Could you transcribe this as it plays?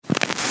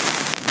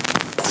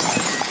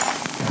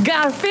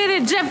Got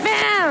fitted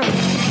Japan.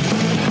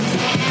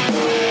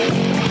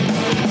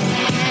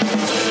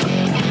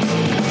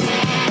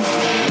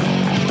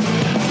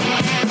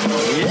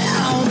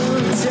 Yeah, all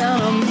the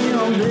time me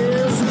on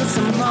business.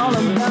 I'm all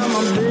about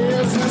my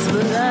business,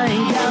 but I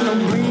ain't got no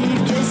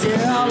briefcase.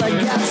 Yeah, all I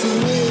got's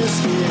some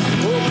whiskey.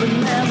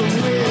 Open now the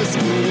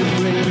whiskey,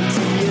 bring it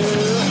to you.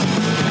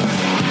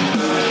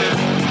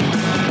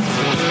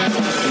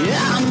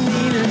 Yeah, I'm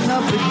leaning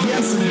up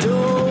against the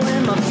door,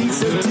 and my feet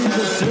set to the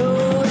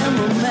floor, and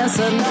the mess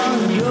I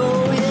long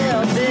ago.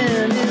 Yeah, I've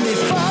been in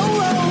before.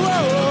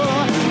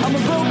 I'm a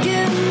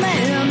broken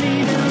man,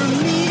 needing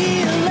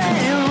remedial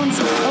lands.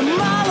 I'm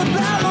all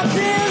about my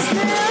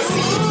business.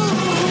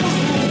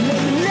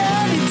 Let me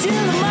love you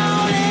till the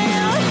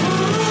morning.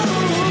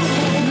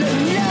 Let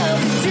me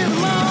love you till the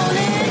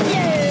morning,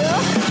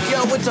 yeah. Yo,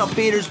 what's up,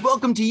 faders?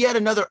 Welcome to yet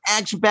another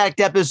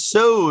action-packed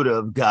episode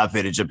of Got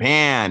Fitted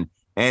Japan.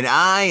 And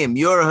I am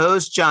your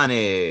host,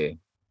 Johnny.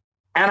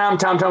 And I'm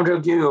Tom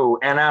Tokyo,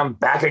 and I'm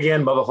back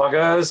again,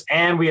 motherfuckers.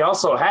 And we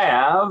also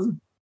have...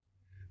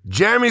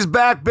 Jeremy's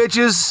back,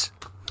 bitches.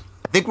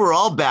 I think we're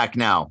all back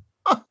now.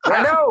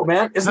 I know,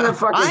 man. Isn't that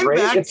fucking I'm great?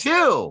 back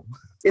too.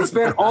 It's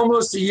been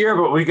almost a year,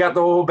 but we got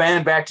the whole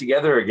band back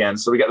together again.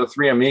 So we got the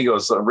three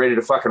amigos ready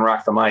to fucking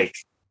rock the mic.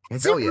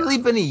 Has it really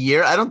been a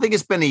year? I don't think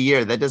it's been a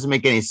year. That doesn't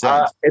make any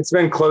sense. It's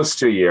been close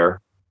to a year.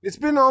 It's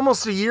been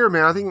almost a year,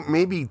 man. I think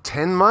maybe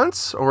 10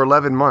 months or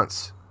 11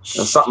 months.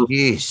 Something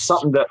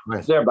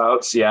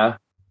thereabouts, yeah.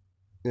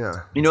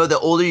 Yeah. You know, the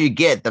older you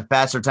get, the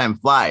faster time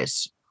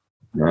flies.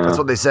 Yeah. That's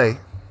what they say.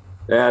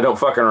 Yeah, don't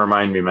fucking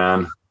remind me,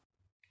 man.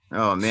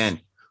 Oh,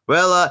 man.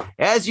 Well,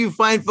 as you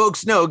fine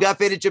folks know, Got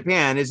Faded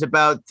Japan is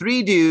about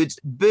three dudes,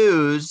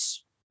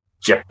 booze.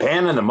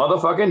 Japan and the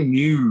motherfucking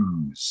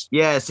news.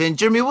 Yes, and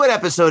Jeremy, what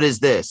episode is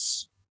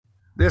this?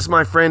 This,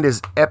 my friend,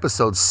 is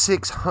episode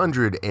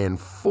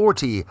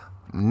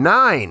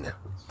 649.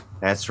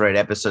 That's right,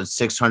 episode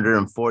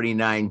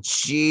 649.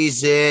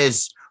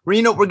 Jesus.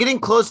 We're getting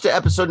close to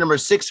episode number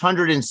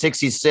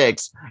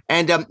 666.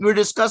 And we were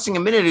discussing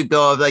a minute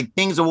ago of like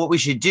things of what we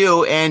should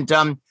do. And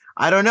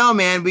I don't know,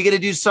 man, we got to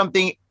do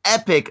something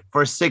epic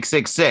for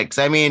 666.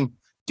 I mean,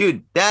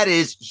 dude, that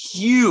is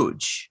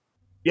huge.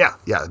 Yeah,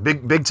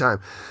 big time.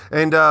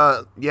 And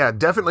yeah,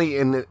 definitely.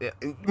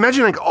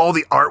 Imagine like all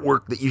the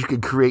artwork that you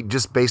could create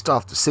just based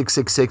off the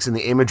 666 and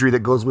the imagery that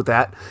goes with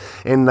that.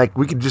 And like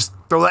we could just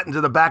throw that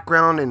into the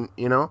background and,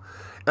 you know,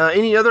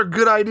 any other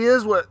good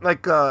ideas? What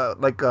like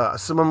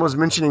someone was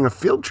mentioning a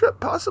field trip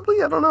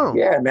possibly? I don't know.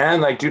 Yeah,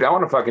 man. Like, dude, I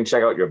want to fucking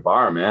check out your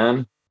bar,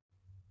 man.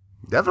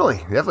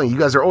 Definitely. You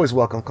guys are always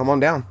welcome. Come on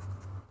down.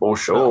 Oh,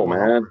 sure,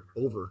 man.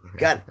 Over.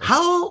 God,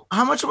 how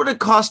much would it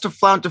cost to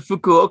fly out to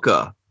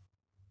Fukuoka?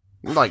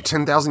 Like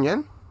 10,000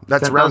 yen?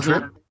 That's 10,000 round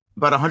trip?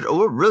 About 100.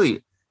 Oh,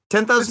 really?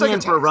 10,000 yen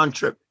for a round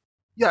trip.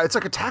 Yeah, it's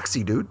like a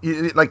taxi, dude.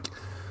 And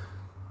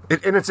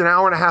it's an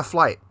hour and a half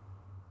flight.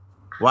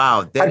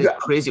 Wow, that is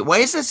crazy. Why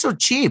is that so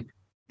cheap?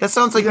 That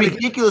sounds like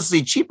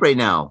ridiculously cheap right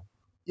now.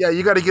 Yeah,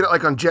 you got to get it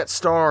like on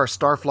Jetstar or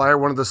Starflyer,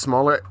 one of the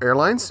smaller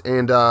airlines.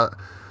 And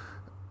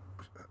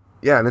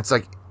yeah, and it's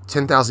like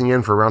 10,000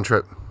 yen for a round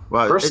trip.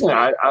 Wow. Personally,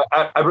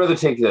 I'd rather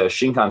take the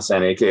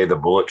Shinkansen, aka the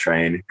bullet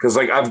train, because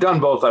like I've done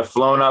both. I've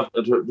flown up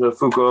to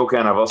Fukuoka,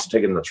 and I've also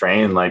taken the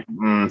train. Like,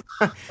 I'm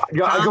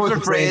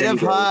afraid of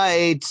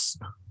heights.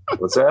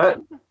 What's that?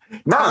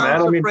 Nah,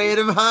 man. I'm afraid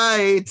of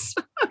heights.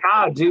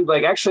 Nah, dude.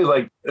 Like, actually,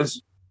 like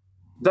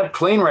that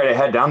plane ride I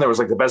had down there was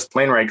like the best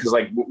plane ride because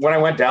like when I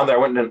went down there, I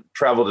went and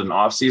traveled in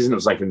off season. It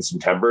was like in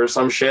September or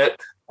some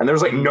shit. And there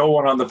was like no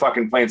one on the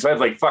fucking plane. So I had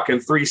like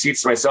fucking 3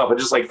 seats to myself. I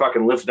just like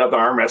fucking lifted up the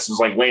armrest and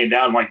was like laying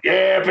down. I'm like,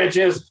 yeah,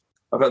 bitches.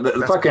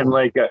 The fucking cool.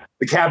 Like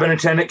the cabin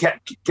attendant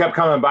kept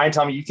coming by and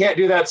telling me, you can't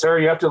do that, sir.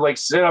 You have to like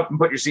sit up and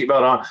put your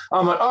seatbelt on.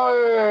 I'm like,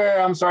 oh,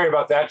 yeah, I'm sorry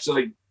about that. So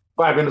like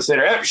 5 minutes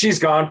later, she's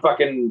gone,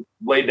 fucking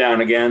laid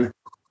down again.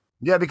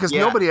 Yeah, because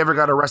nobody ever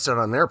got arrested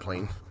on their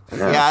plane.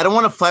 Yeah, I don't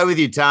want to fly with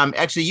you, Tom.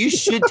 Actually, you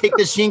should take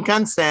the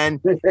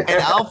Shinkansen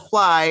and I'll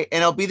fly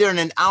and I'll be there in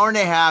an hour and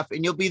a half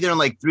and you'll be there in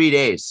like 3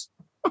 days.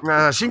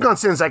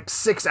 Shinkansen's like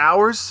 6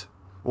 hours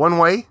one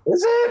way.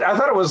 Is it? I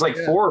thought it was like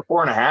 4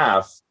 or 4.5.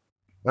 I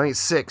think it's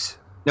 6.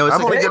 No, it's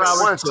I've only done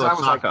it once. to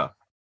Osaka.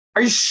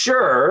 Are you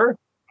sure?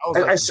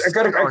 I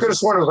could have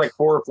sworn it was like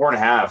 4 or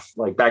 4.5,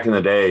 like back in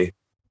the day.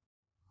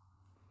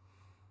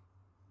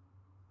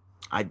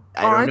 I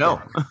don't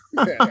know.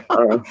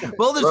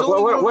 Well, there's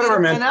only whatever,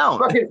 man.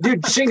 Fucking,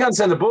 dude,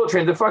 Shinkansen, the bullet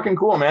train, they're fucking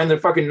cool, man. They're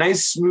fucking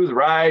nice, smooth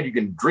ride. You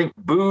can drink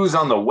booze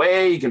on the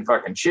way. You can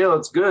fucking chill.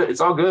 It's good.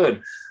 It's all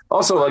good.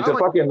 Also, like the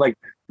fucking like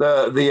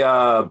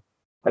the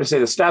I just say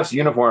the staff's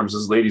uniforms.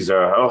 Those ladies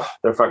are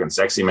they're fucking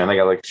sexy, man. They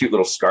got like cute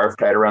little scarf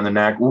tied around the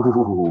neck.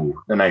 Ooh,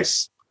 they're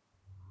nice.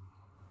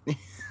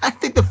 I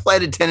think the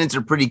flight attendants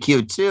are pretty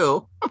cute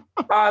too.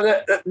 Don't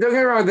get me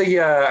wrong.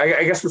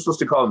 I guess we're supposed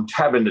to call them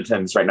cabin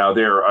attendants right now.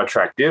 They're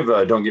attractive.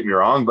 Don't get me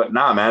wrong, but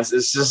nah, man,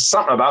 it's just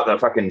something about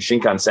that fucking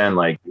Shinkansen,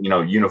 like, you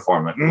know,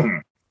 uniform. Like,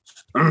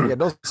 Yeah,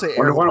 don't say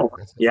I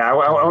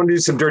want to do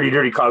some dirty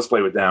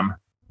cosplay with them.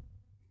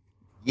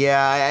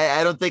 Yeah,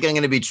 I don't think I'm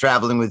going to be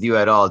traveling with you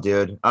at all,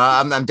 dude.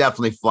 I'm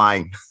definitely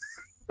flying.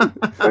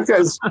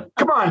 Because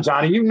come on,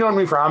 Johnny, you've known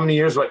me for how many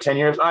years? What, 10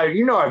 years?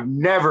 I've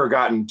never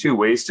gotten too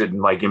wasted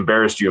and like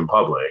embarrassed you in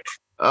public.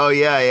 Oh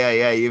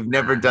yeah. You've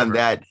never done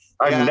that.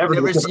 I've Yeah, never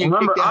seen you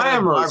remember. kicked out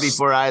of a bar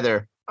before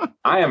either.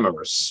 I am a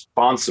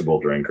responsible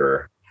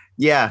drinker.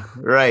 Yeah,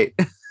 right.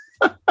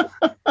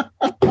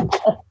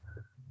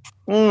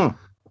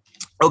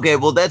 Okay,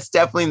 well, that's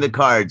definitely in the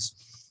cards.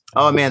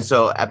 Oh man,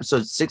 so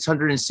episode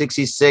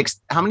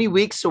 666. How many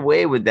weeks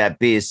away would that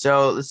be?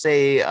 So let's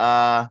say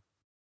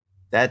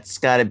that's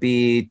got to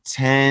be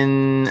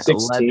 10,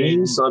 16.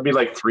 11. So it'd be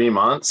like 3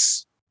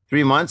 months.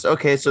 3 months.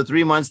 Okay, so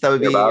 3 months. That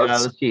would be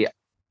let's see,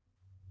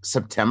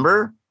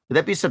 September. Would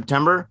that be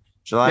September?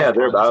 July? Yeah,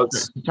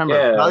 thereabouts. September.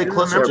 Yeah, Probably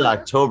closer to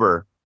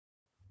October.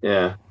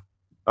 Yeah.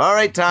 All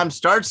right, Tom.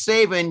 Start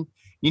saving.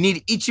 You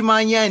need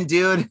Ichiman yen,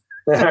 dude.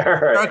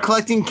 Start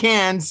collecting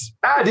cans.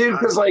 Dude,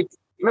 because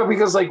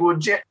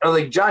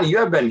Johnny, you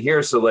have been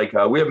here, so like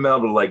we haven't been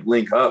able to like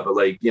link up, but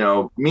like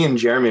me and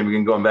Jeremy have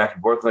been going back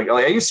and forth. Like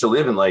I used to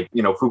live in like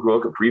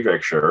Fukuoka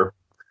Prefecture,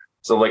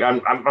 so like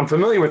I'm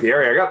familiar with the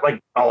area. I got like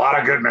a lot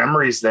of good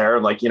memories there.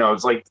 Like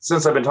it's like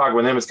since I've been talking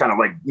with him, it's kind of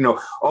like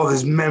all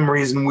these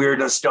memories and weird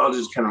nostalgia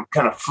is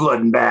kind of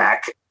flooding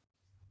back.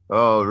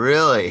 Oh,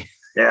 really?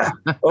 Yeah.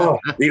 Oh,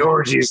 the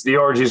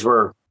orgies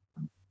were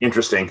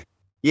interesting.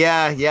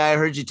 Yeah, I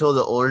heard you told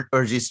the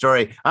orgy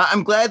story.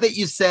 I'm glad that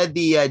you said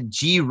the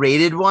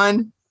G-rated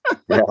one.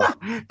 Yeah.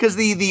 Because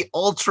the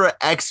Ultra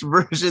X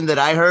version that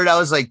I heard, I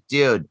was like,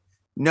 dude,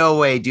 no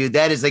way, dude.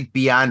 That is like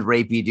beyond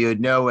rapey,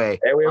 dude. No way.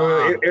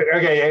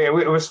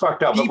 It was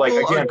fucked up. People but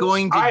like, again, are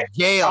going to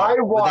jail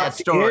with that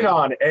story.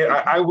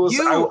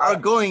 You are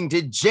going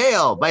to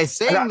jail by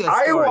saying this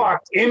story. I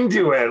walked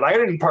into it. I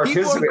didn't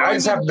participate. I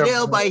just happened to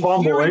jail by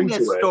hearing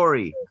that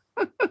story.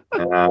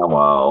 Yeah,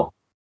 well.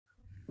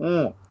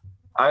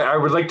 I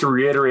would like to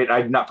reiterate,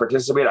 I did not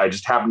participate. I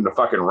just happened to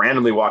fucking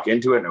randomly walk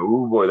into it, and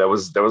oh boy, that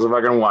was a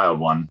fucking wild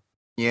one.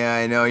 Yeah,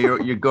 I know.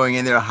 You're going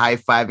in there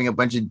high-fiving a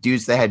bunch of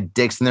dudes that had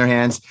dicks in their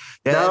hands.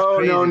 No.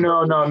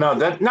 No.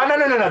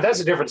 That's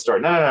a different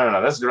story.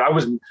 No. That's I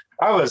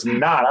was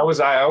not. I was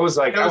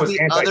like I was the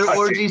other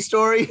orgy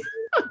story.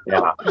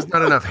 Yeah, there's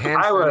not enough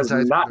hand. I was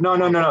not.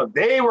 No.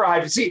 They were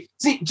hyped. See,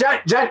 John.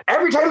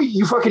 Every time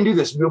you fucking do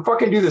this, you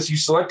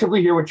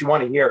selectively hear what you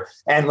want to hear,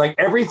 and like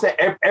every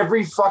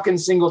fucking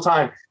single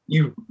time,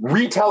 you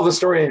retell the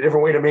story in a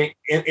different way to make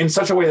in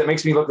such a way that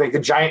makes me look like a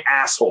giant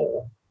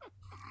asshole.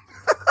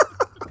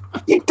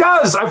 He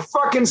does. I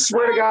fucking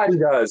swear to God, he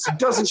does. He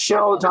doesn't shit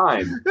all the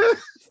time.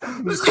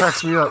 This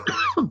cracks me up.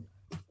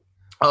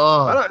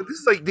 Oh, this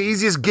is like the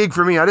easiest gig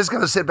for me. I just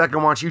gotta sit back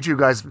and watch you two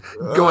guys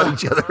go at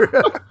each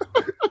other.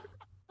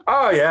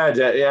 Oh yeah,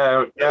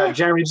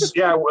 Jeremy. Just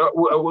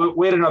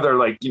wait another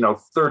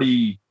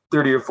 30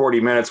 or 40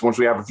 minutes. Once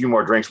we have a few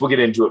more drinks, we'll get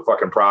into it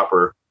fucking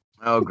proper.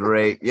 Oh,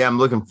 great. Yeah, I'm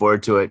looking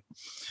forward to it.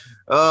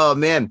 Oh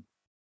man.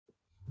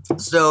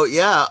 So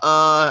yeah,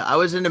 I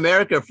was in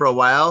America for a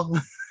while.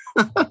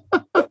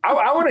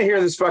 I want to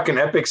hear this fucking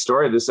epic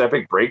story, this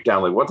epic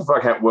breakdown. Like, what the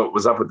fuck? What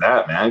was up with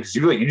that, man? Because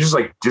you just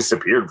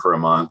disappeared for a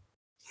month.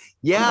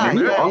 Yeah.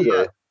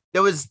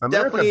 There was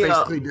America definitely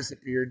basically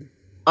disappeared.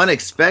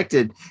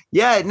 Unexpected.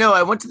 Yeah, no,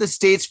 I went to the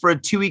States for a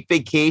 2-week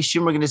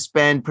vacation. We're going to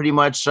spend pretty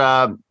much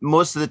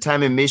most of the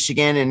time in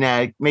Michigan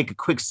and make a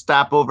quick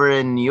stop over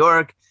in New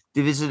York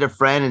to visit a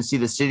friend and see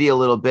the city a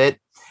little bit.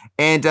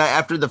 And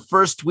after the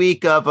first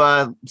week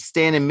of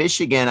staying in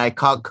Michigan, I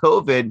caught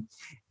COVID.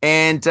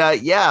 And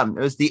it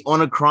was the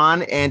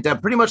Omicron. And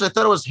pretty much I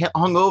thought I was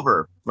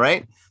hungover,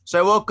 right? So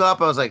I woke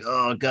up. I was like,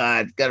 oh,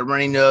 God, got a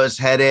runny nose,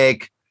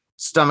 headache,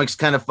 stomach's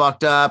kind of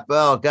fucked up.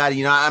 Oh, God,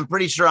 I'm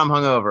pretty sure I'm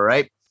hungover,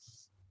 right?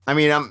 I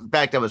mean, in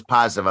fact, I was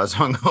positive I was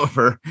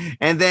hungover.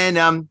 And then,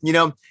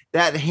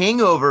 that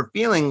hangover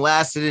feeling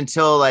lasted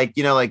until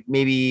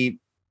maybe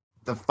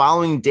the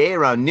following day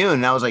around noon.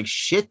 And I was like,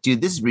 shit, dude,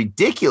 this is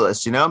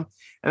ridiculous, And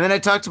then I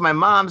talked to my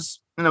mom's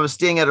and I was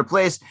staying at her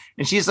place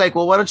and she's like,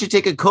 well, why don't you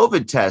take a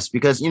COVID test?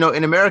 Because,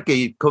 in America,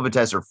 COVID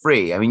tests are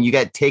free. I mean, you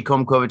got take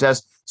home COVID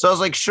tests. So I was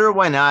like, sure,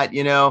 why not?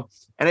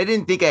 And I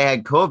didn't think I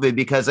had COVID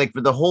because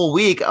for the whole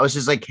week, I was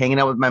just hanging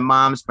out with my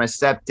moms, my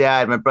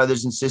stepdad, my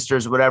brothers and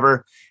sisters,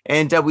 whatever.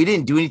 And we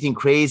didn't do anything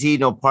crazy,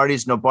 no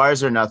parties, no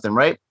bars or nothing.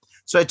 Right.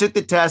 So I took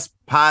the test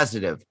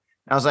positive.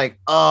 I was like,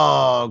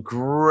 oh,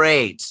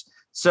 great.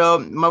 So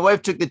my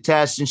wife took the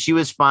test and she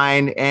was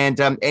fine. And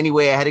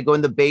anyway, I had to go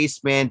in the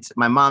basement,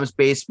 my mom's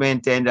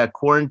basement, and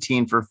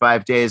quarantine for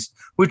 5 days,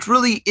 which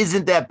really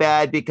isn't that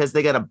bad because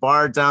they got a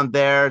bar down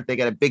there. They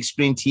got a big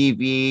screen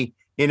TV.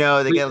 They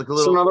got a little.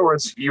 So in other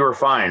words, you were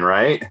fine,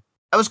 right?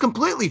 I was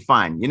completely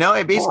fine.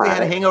 I basically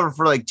had a hangover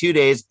for 2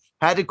 days,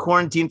 had to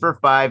quarantine for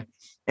 5.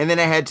 And then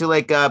I had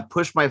to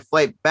push my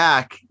flight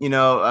back,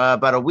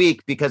 about a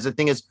week, because the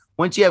thing is,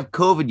 once you have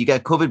COVID, you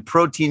got COVID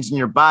proteins in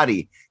your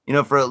body,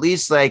 for at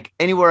least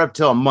anywhere up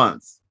till a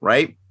month,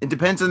 right? It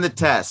depends on the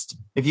test.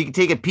 If you can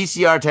take a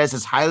PCR test,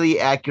 it's highly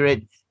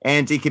accurate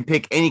and you can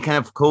pick any kind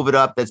of COVID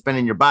up that's been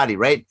in your body,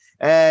 right?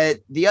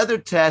 The other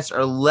tests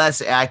are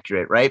less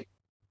accurate, right?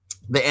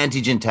 The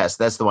antigen test.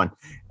 That's the one.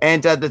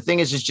 And the thing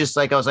is, it's just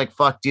like, I was like,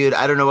 fuck, dude,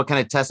 I don't know what kind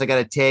of test I got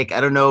to take. I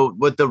don't know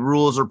what the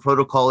rules or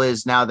protocol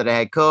is now that I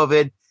had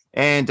COVID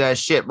and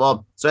shit.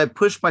 Well, so I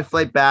pushed my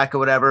flight back or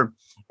whatever.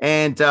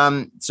 And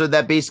so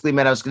that basically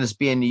meant I was going to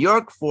be in New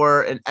York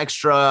for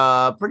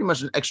pretty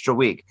much an extra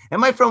week. And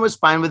my friend was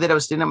fine with it. I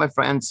was staying at my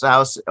friend's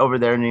house over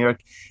there in New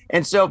York.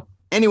 And so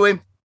anyway,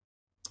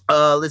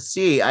 let's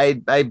see.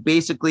 I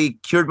basically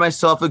cured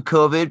myself of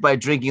COVID by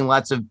drinking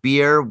lots of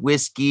beer,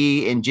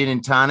 whiskey, and gin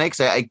and tonics.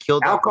 I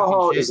killed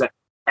alcohol is an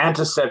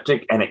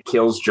antiseptic and it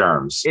kills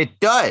germs. It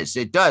does.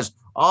 It does.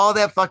 All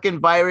that fucking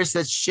virus,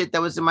 that shit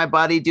that was in my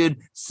body, dude,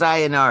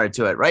 sayonara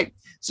to it, right?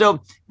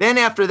 So then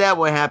after that,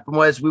 what happened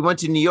was we went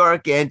to New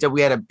York and we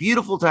had a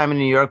beautiful time in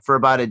New York for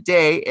about a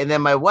day. And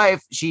then my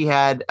wife, she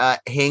had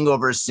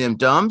hangover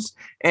symptoms.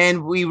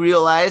 And we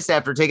realized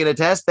after taking a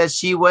test that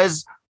she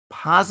was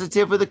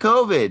positive with the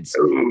COVIDs.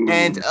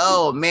 And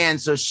oh man,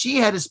 so she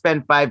had to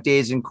spend 5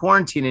 days in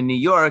quarantine in New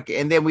York.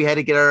 And then we had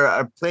to get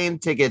our plane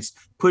tickets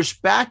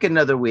pushed back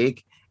another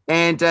week.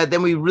 And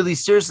then we really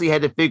seriously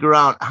had to figure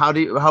out how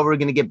we're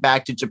going to get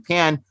back to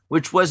Japan,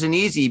 which wasn't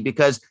easy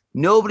because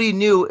nobody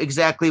knew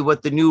exactly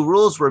what the new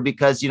rules were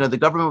because, the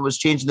government was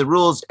changing the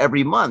rules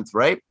every month.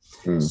 Right.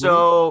 Mm-hmm.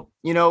 So,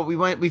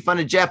 we found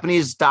a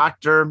Japanese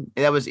doctor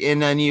that was in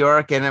New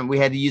York and we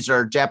had to use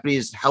our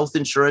Japanese health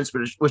insurance,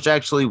 which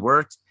actually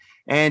worked.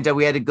 And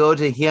we had to go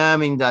to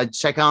him and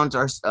check out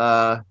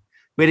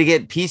we had to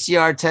get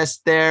PCR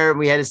tests there.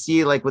 We had to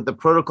see like what the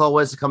protocol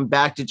was to come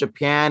back to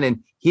Japan.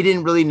 And he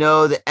didn't really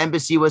know. The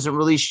embassy wasn't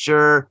really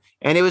sure.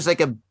 And it was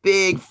like a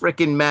big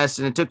freaking mess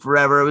and it took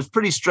forever. It was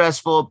pretty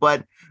stressful.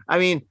 But I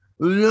mean,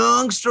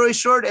 long story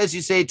short, as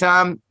you say,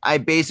 Tom, I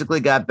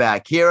basically got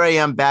back. Here I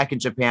am back in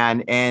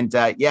Japan. And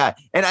yeah.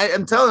 And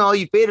I'm telling all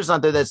you faders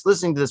out there that's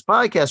listening to this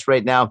podcast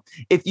right now,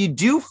 if you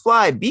do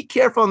fly, be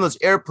careful on those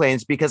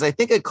airplanes because I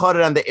think I caught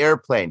it on the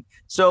airplane.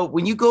 So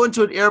when you go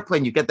into an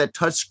airplane, you get that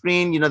touch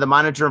screen, the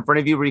monitor in front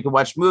of you where you can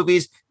watch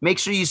movies. Make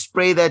sure you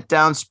spray that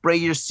down, spray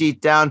your seat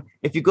down.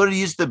 If you go to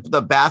use the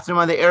bathroom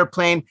on the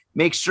airplane,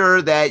 make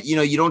sure that,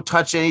 you don't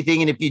touch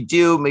anything. And if you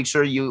do, make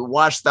sure you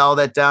wash all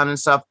that down and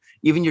stuff,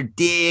 even your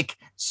dick.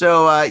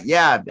 So,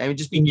 yeah, I mean,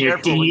 just be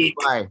careful when you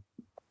fly.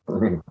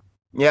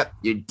 Yep,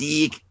 your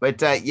dick.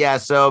 But yeah,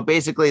 so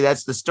basically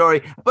that's the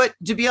story. But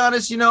to be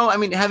honest, I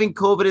mean, having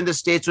COVID in the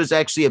States was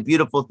actually a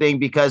beautiful thing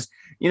because,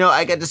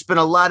 I got to spend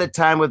a lot of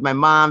time with my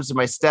moms and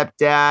my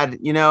stepdad,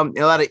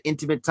 a lot of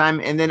intimate time.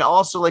 And then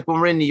also like when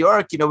we're in New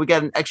York, we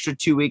got an extra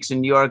 2 weeks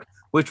in New York,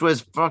 which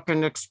was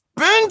fucking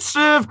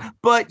expensive,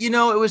 but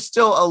it was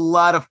still a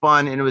lot of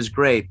fun and it was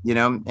great,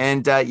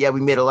 and yeah,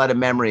 we made a lot of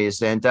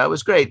memories and it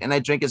was great. And I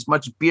drank as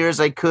much beer as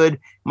I could,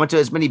 went to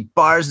as many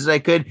bars as I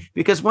could,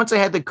 because once I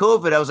had the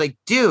COVID, I was like,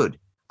 dude,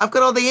 I've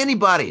got all the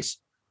antibodies.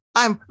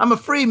 I'm a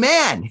free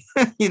man,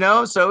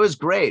 so it was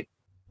great.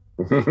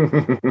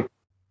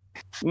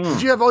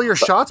 Did you have all your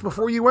shots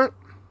before you went?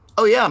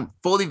 Oh yeah, I'm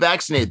fully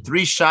vaccinated,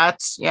 3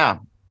 shots. Yeah.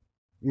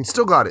 You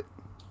still got it.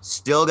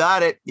 Still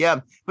got it. Yeah.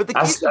 But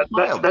that's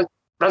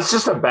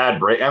just a bad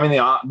break. I mean,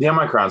 the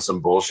Omicron's some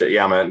bullshit.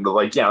 Yeah, man.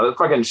 Like, that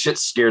fucking shit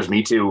scares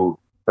me too.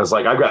 Because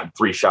like I've got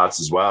 3 shots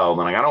as well. And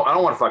like I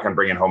don't want to fucking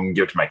bring it home and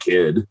give it to my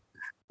kid.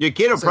 Your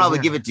kid will probably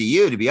give it to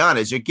you, to be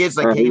honest. Your kid's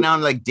like hanging out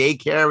in like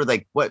daycare with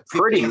like what?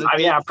 Pretty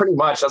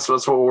much. That's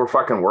what we're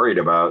fucking worried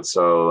about.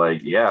 So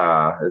like,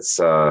 yeah, it's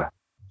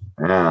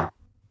yeah.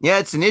 Yeah,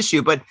 it's an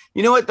issue, but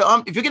you know what?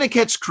 If you're going to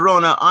catch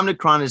Corona,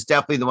 Omicron is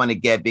definitely the one to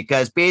get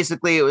because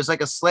basically it was like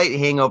a slight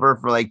hangover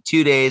for like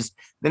 2 days.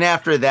 Then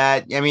after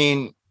that, I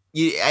mean,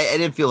 I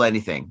didn't feel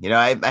anything.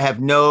 I have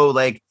no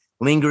like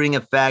lingering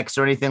effects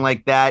or anything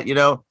like that.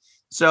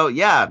 So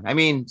yeah, I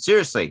mean,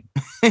 seriously,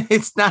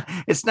 it's not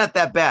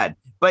that bad.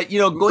 But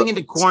going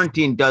into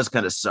quarantine does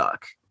kind of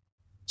suck.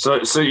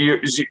 So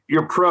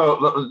you're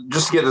pro.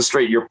 Just to get this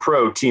straight, you're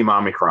pro Team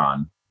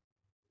Omicron.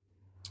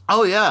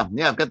 Oh yeah,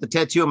 I've got the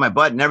tattoo on my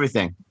butt and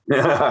everything.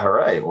 Yeah, all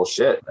right. Well,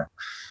 shit.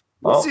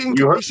 What's the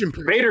incubation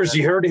period? Vaders,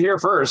 you heard it here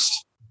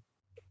first.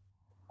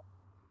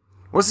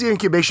 What's the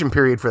incubation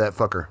period for that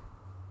fucker?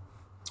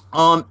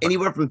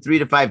 Anywhere from 3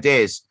 to 5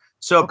 days.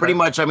 So okay. Pretty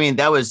much, I mean,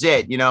 that was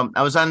it.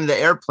 I was on the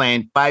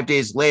airplane 5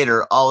 days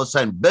later. All of a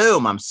sudden,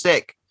 boom, I'm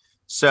sick.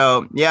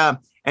 So yeah,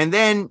 and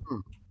then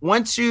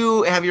once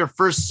you have your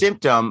first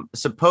symptom,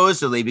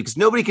 supposedly, because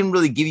nobody can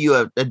really give you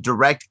a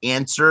direct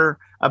answer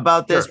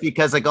about this, sure.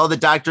 Because like all the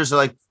doctors are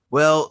like,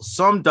 well,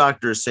 some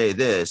doctors say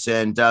this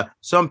and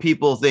some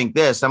people think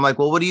this. I'm like,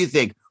 well, what do you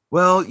think?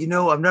 Well,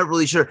 I'm not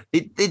really sure.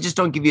 They just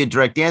don't give you a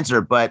direct answer.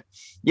 But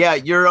yeah,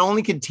 you're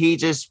only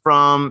contagious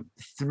from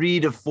 3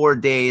 to 4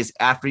 days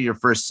after your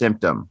first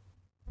symptom.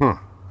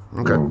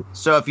 Okay.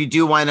 So if you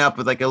do wind up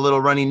with like a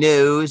little runny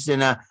nose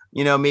and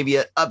maybe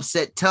an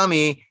upset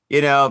tummy,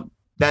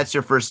 that's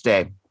your first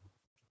day.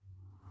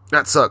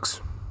 That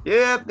sucks.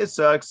 Yeah, it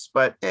sucks,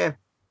 but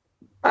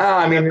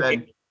I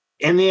mean,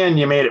 in the end,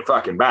 you made it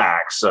fucking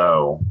back.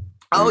 So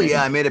Oh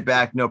yeah, I made it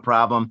back, no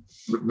problem.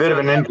 Bit of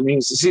an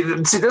inconvenience. See,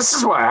 this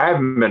is why I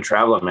haven't been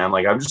traveling, man.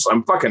 Like,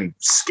 I'm fucking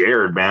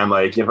scared, man.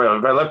 Like, if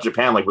I left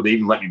Japan, like, would they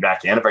even let me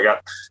back in if I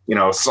got,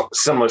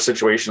 similar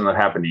situation that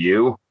happened to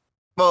you?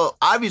 Well,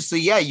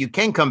 obviously, yeah, you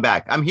can come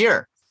back. I'm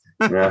here.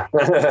 Yeah.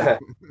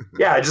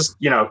 Yeah, I just,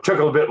 took a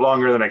little bit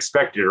longer than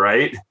expected,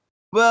 right?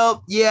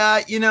 Well,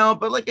 yeah,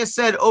 but like I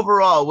said,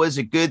 overall, it was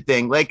a good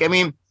thing. Like, I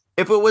mean,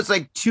 if it was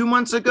like 2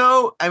 months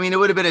ago, I mean, it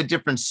would have been a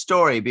different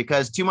story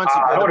because 2 months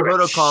ago, the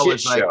protocol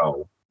was like,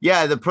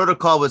 the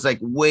protocol was like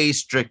way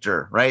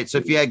stricter, right? So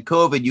if you had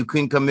COVID, you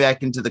couldn't come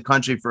back into the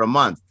country for a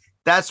month.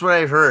 That's what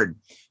I heard.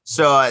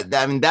 So, I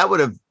mean, that would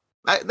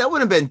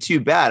have been too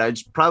bad. I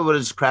probably would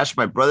have just crashed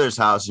my brother's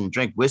house and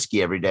drank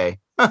whiskey every day.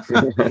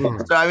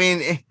 So, I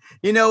mean,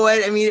 you know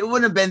what? I mean, it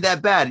wouldn't have been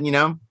that bad,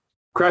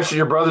 Crash at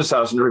your brother's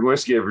house and drink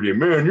whiskey every day.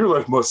 Man, your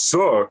life must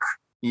suck.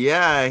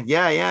 Yeah.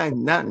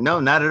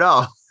 Not at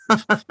all.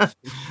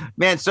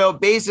 Man, so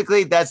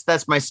basically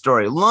that's my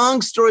story.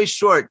 Long story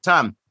short,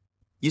 Tom,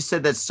 you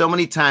said that so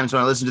many times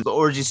when I listened to the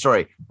orgy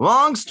story.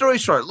 Long story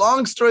short.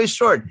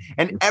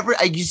 And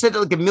you said it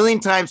like a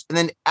million times. And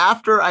then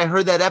after I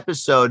heard that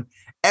episode,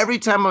 every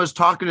time I was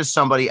talking to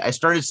somebody, I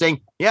started saying,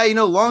 yeah,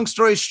 long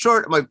story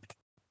short. I'm like,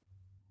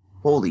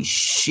 holy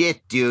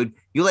shit, dude.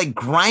 You like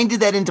grinded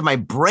that into my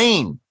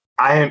brain.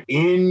 I am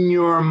in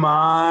your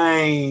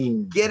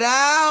mind. Get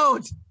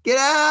out,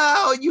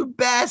 you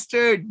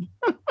bastard.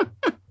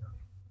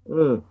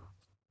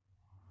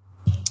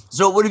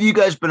 So what have you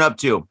guys been up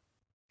to?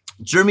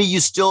 Jeremy, you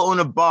still own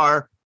a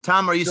bar.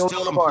 Tom, are you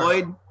still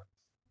employed?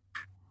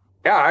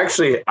 Yeah,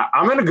 actually,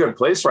 I'm in a good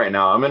place right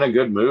now. I'm in a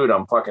good mood.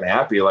 I'm fucking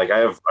happy. Like, I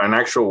have an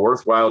actual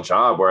worthwhile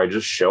job where I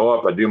just show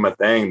up, I do my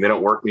thing. They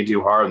don't work me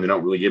too hard and they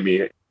don't really give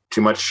me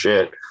too much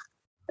shit.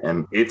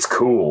 And it's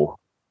cool.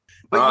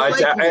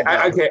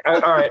 Okay.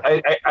 All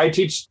right. I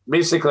teach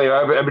basically.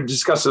 I've been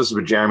discussing this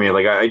with Jeremy.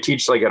 Like, I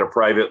teach like at a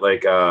private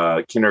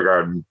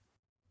kindergarten.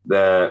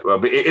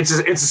 It's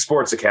a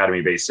sports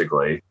academy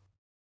basically.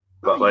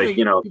 But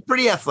you're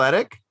pretty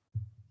athletic.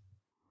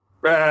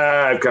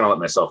 I've kind of let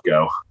myself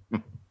go.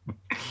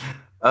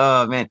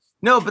 Oh man,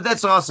 no, but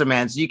that's awesome,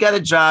 man. So you got a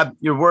job,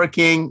 you're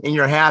working, and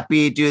you're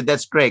happy, dude.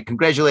 That's great.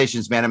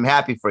 Congratulations, man. I'm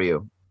happy for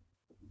you.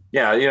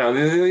 Yeah,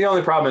 the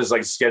only problem is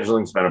like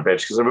scheduling's been a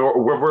bitch because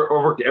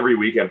we're worked every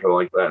weekend for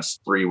like the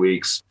last 3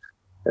 weeks.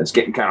 It's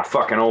getting kind of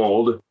fucking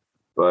old,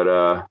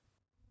 but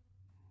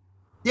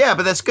yeah,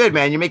 but that's good,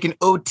 man. You're making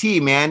OT,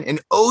 man, and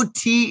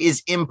OT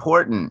is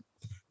important.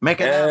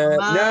 Making that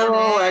money.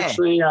 No,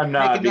 actually, I'm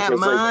not making that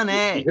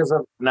money because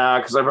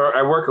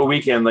I work a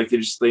weekend. Like they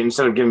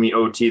instead of giving me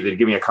OT, they'd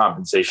give me a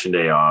compensation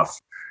day off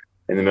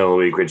in the middle of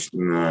the week, which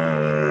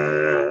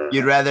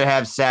you'd rather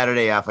have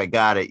Saturday off. I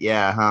got it.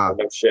 Yeah, huh?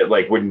 No shit,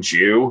 like, wouldn't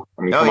you?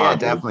 I mean, oh yeah,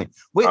 definitely.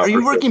 Wait, are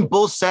you working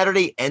both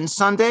Saturday and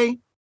Sunday?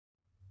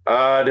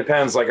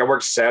 Depends. Like, I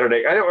work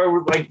Saturday. I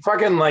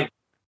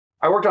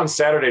worked on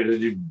Saturday to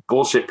do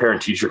bullshit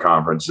parent teacher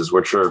conferences,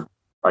 which are,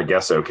 I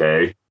guess,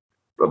 okay.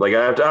 But like,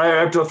 I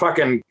have to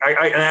fucking,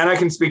 and I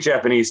can speak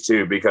Japanese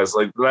too, because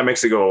like that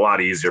makes it go a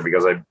lot easier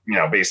because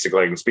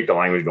basically I can speak the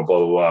language, go blah,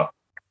 blah, blah.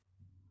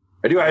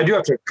 I do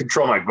have to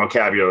control my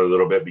vocabulary a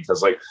little bit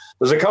because like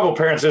there's a couple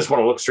parents that just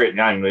want to look straight in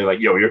the eye and they're like,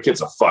 yo, your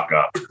kid's a fuck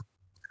up.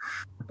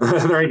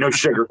 There ain't no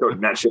sugarcoating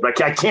that shit. Like,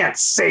 I can't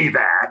say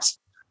that.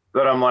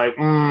 But I'm like,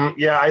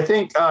 yeah, I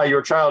think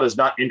your child is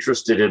not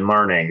interested in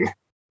learning.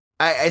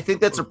 I think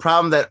that's a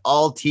problem that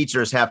all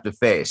teachers have to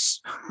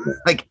face.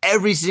 Like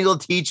every single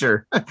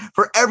teacher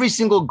for every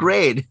single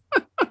grade.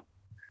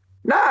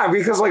 Nah,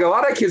 because like a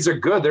lot of kids are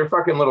good. They're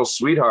fucking little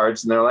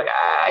sweethearts. And they're like,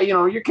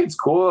 your kid's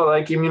cool.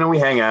 Like, we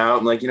hang out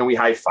and like, we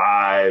high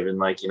five and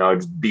like,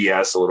 just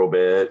BS a little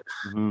bit.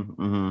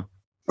 Mm-hmm, mm-hmm.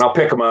 I'll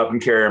pick them up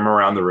and carry them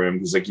around the room.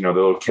 Because like, the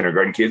little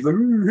kindergarten kids like,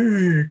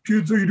 hey,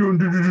 kids, how you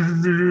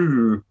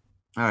doing?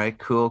 All right,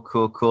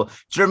 cool.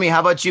 Jeremy,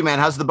 how about you, man?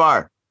 How's the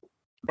bar?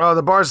 Oh,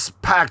 the bar's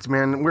packed,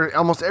 man. We're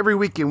almost every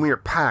weekend we are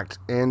packed,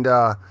 and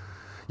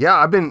yeah,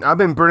 I've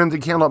been burning the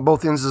candle at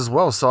both ends as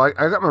well. So I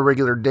got my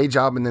regular day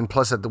job, and then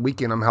plus at the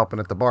weekend I'm helping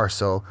at the bar.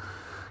 So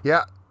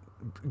yeah,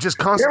 just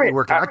constantly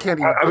working. I can't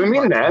even. I've been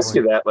meaning to ask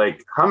you that.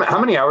 Like, how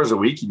many hours a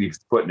week you be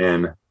putting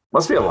in?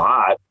 Must be a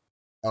lot.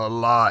 A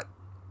lot.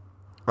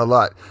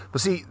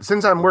 But see,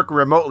 since I'm working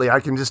remotely,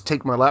 I can just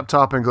take my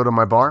laptop and go to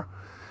my bar,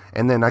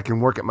 and then I can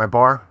work at my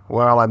bar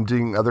while I'm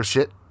doing other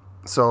shit.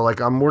 So, like,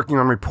 I'm working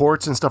on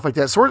reports and stuff like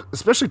that. So,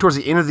 especially towards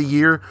the end of the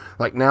year,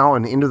 like now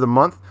and the end of the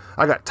month,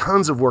 I got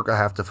tons of work I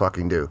have to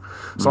fucking do.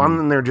 So, I'm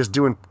in there just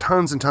doing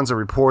tons and tons of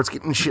reports,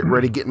 getting shit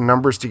ready, getting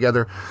numbers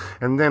together.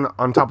 And then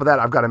on top of that,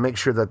 I've got to make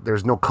sure that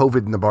there's no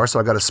COVID in the bar. So,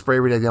 I got to spray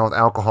everything down with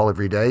alcohol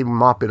every day,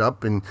 mop it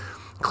up, and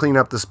clean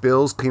up the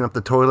spills, clean up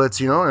the toilets,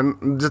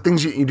 and the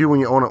things you do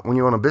when you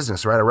own a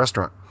business, right? A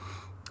restaurant.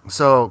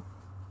 So,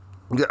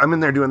 I'm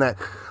in there doing that.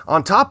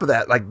 On top of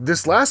that, like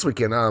this last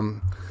weekend,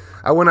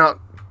 I went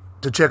out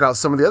to check out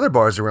some of the other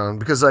bars around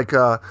because like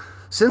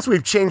since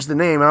we've changed the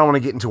name, I don't want to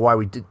get into why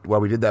we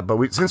did that,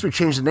 but since we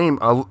changed the name,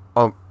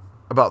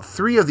 about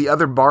 3 of the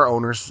other bar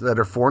owners that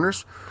are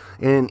foreigners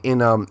in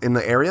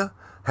the area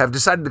have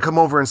decided to come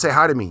over and say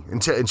hi to me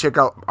and check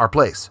out our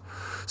place.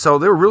 So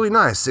they were really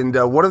nice. And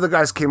one of the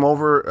guys came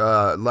over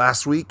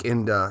last week,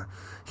 and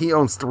he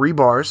owns 3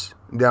 bars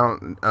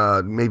down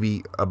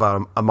maybe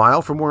about a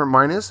mile from where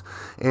mine is.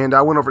 And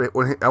I went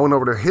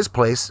over to his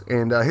place,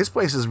 and his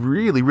place is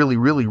really, really,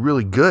 really,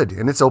 really good.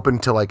 And it's open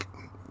till like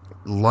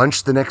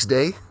lunch the next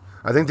day.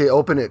 I think they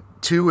open at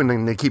 2 and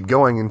then they keep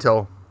going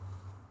until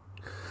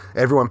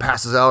everyone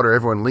passes out or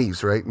everyone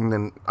leaves, right? And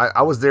then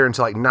I was there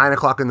until like 9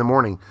 o'clock in the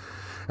morning.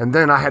 And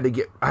then I had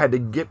to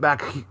get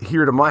back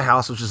here to my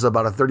house, which is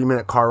about a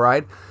 30-minute car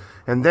ride.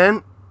 And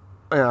then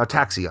a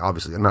taxi,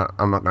 obviously. I'm not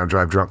going to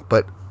drive drunk,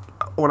 but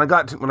when I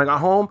got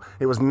home,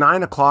 it was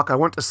 9 o'clock. I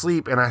went to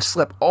sleep and I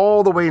slept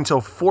all the way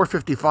until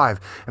 4:55,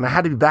 and I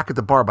had to be back at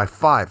the bar by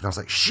 5. And I was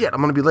like, shit,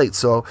 I'm going to be late.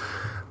 So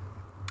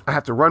I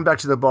have to run back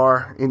to the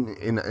bar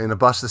in a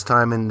bus this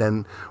time, and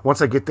then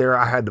once I get there,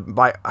 I had to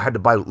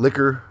buy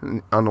liquor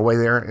on the way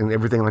there and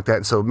everything like that.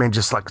 And so, man,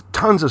 just like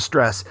tons of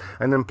stress.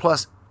 And then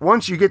plus,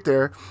 once you get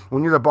there,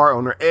 when you're the bar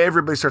owner,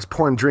 everybody starts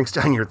pouring drinks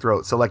down your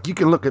throat. So like, you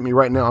can look at me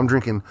right now. I'm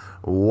drinking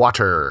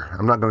water.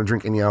 I'm not going to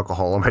drink any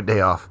alcohol on my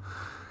day off.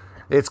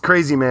 It's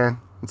crazy, man.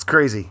 It's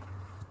crazy.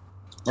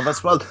 Well,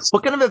 that's well.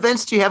 What kind of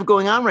events do you have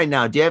going on right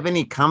now? Do you have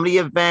any comedy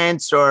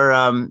events or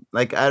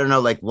like, I don't know,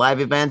 like live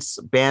events,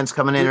 bands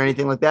coming in or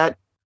anything like that?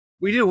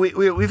 We do.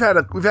 We've had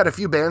a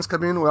few bands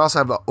come in. We also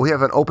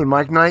have an open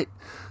mic night.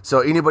 So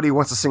anybody who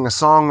wants to sing a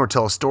song or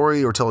tell a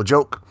story or tell a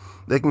joke,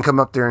 they can come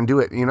up there and do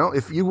it. You know,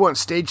 if you want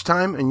stage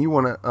time and you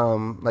want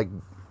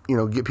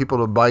to get people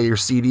to buy your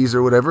CDs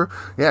or whatever,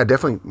 yeah,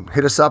 definitely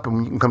hit us up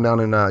and you can come down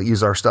and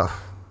use our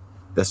stuff.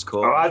 That's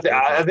cool. Oh,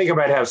 I think I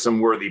might have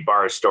some worthy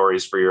bar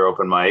stories for your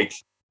open mic.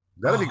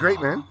 That'd be great,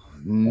 man.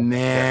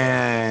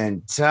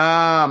 Man,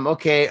 Tom.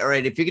 Okay, all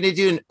right. If you're gonna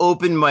do an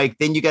open mic,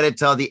 then you got to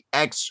tell the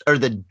X or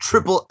the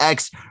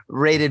XXX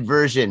rated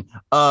version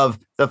of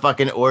the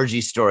fucking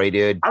orgy story,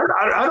 dude. I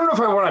don't know if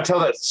I want to tell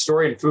that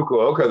story in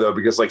Fukuoka though,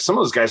 because like some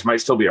of those guys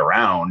might still be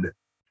around.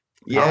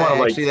 Yeah,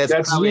 actually,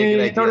 that's probably a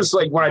good idea. Notice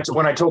like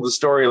when I told the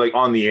story like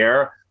on the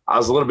air, I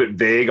was a little bit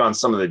vague on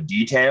some of the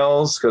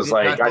details because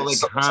I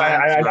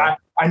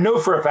know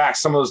for a fact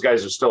some of those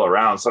guys are still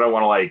around, so I don't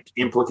want to like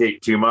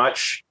implicate too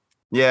much.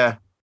 Yeah.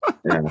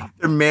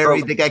 They're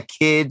married. They got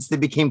kids. They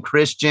became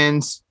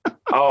Christians.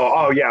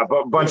 oh yeah,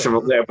 but a bunch of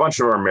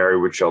them are married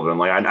with children.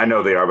 Like I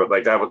know they are, but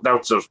like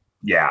that's just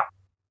yeah.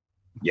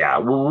 I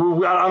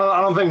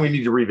don't think we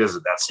need to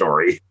revisit that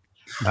story.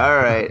 All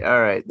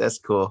right, that's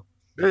cool.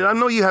 I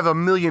know you have a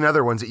million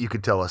other ones that you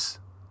could tell us.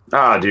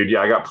 Ah, dude,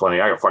 yeah, I got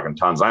plenty. I got fucking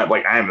tons. I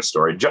am a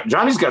story.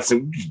 Johnny's got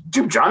some.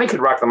 Dude, Johnny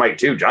could rock the mic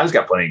too. Johnny's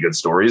got plenty of good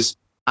stories.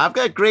 I've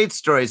got great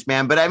stories,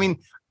 man. But I mean,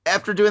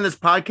 after doing this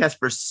podcast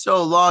for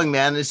so long,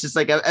 man, it's just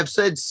like I've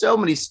said so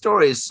many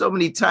stories so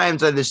many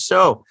times on this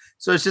show.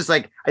 So it's just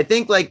like I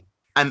think like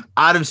I'm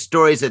out of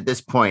stories at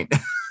this point.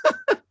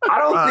 I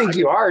don't think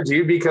you are,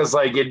 dude, because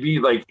like it'd be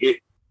like it.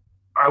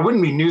 I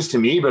wouldn't be news to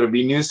me, but it'd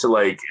be news to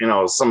like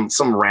some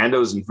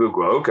randos in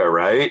Fukuoka,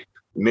 right?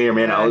 May or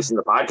may not listen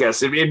to the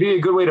podcast. It'd be a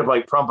good way to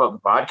like pump up the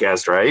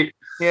podcast, right?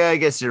 Yeah, I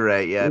guess you're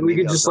right. Yeah, we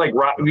could just like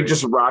rock. We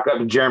just rock up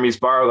to Jeremy's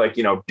bar, like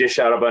dish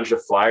out a bunch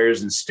of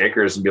flyers and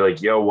stickers, and be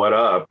like, "Yo, what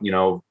up?"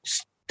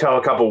 Tell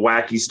a couple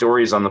wacky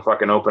stories on the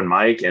fucking open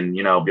mic, and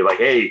be like,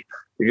 "Hey,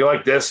 if you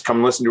like this,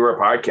 come listen to our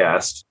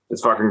podcast.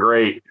 It's fucking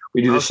great.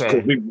 We do this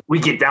because we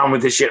get down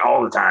with this shit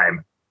all the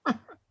time."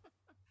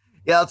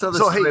 Yeah, I'll tell the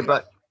story,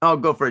 but I'll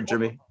go for it,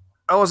 Jimmy.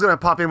 I was going to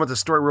pop in with a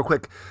story real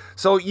quick.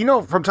 So,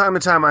 from time to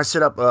time, I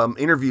set up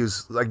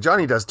interviews like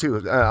Johnny does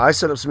too. I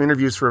set up some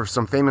interviews for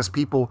some famous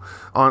people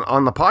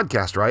on the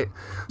podcast, right?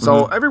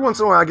 So every once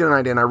in a while I get an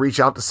idea and I reach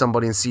out to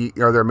somebody and see,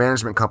 or their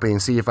management company,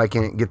 and see if I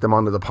can't get them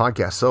onto the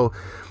podcast. So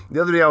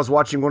the other day I was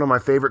watching one of my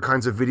favorite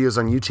kinds of videos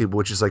on YouTube,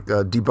 which is like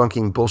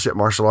debunking bullshit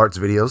martial arts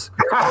videos.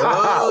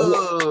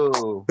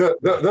 Oh.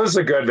 Those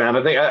are good, man.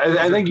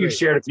 I think you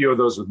shared a few of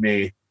those with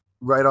me.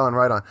 Right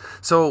on.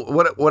 So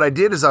what I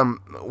did is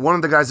one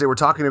of the guys they were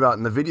talking about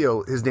in the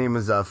video, his name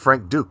is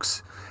Frank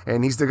Dukes,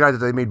 and he's the guy that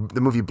they made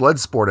the movie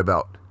Bloodsport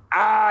about.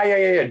 Ah,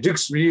 yeah.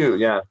 Dukes Ryu,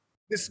 yeah.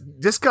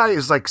 This guy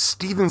is like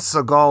Steven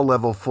Seagal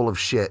level full of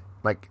shit.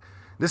 Like,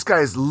 this guy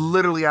is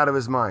literally out of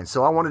his mind.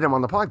 So I wanted him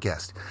on the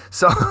podcast.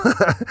 So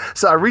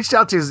I reached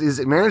out to his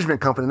management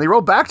company, and they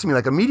wrote back to me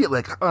like immediately.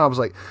 Like, I was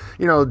like,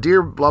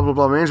 dear blah, blah,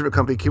 blah management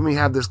company, can we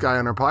have this guy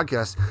on our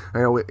podcast?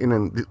 And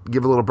then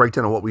give a little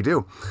breakdown of what we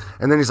do.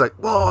 And then he's like,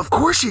 well, of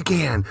course you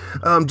can.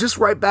 Just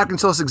write back and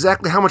tell us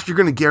exactly how much you're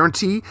going to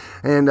guarantee.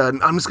 And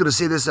I'm just going to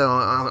say this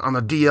on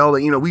the DL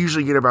that, we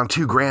usually get around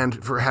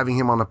 $2,000 for having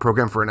him on the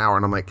program for an hour.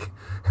 And I'm like,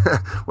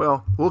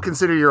 well, we'll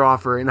consider your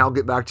offer and I'll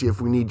get back to you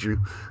if we need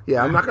you.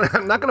 Yeah, I'm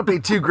not gonna pay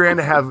 $2,000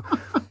 to have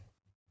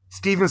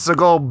Steven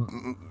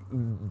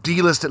Seagal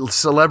D-listed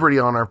celebrity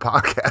on our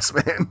podcast,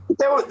 man.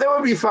 That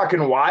would be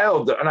fucking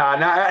wild. No,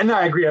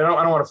 I agree. I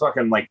don't want to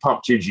fucking like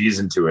pump 2 G's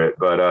into it,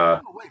 but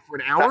wait for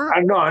an hour?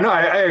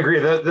 I agree.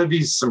 That'd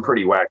be some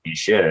pretty wacky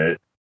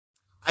shit.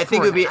 I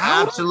think it would be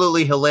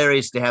absolutely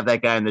hilarious to have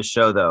that guy on the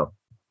show, though.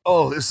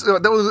 Oh,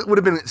 that would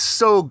have been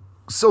so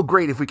so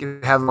great if we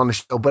could have him on the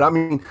show. But I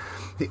mean,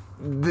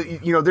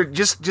 they're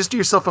just do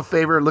yourself a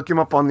favor, look him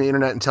up on the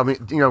internet and tell me,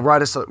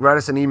 write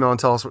us an email and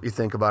tell us what you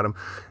think about him.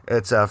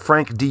 It's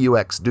Frank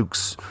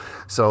Dukes.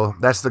 So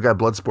that's the guy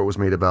Bloodsport was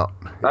made about.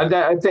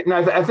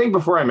 I think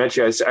before I met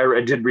you,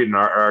 I did read an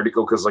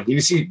article because like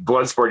you see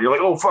Bloodsport, you're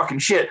like, oh fucking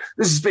shit,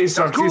 this is based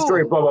on a true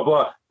story, blah blah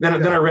blah.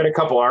 Then I read a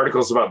couple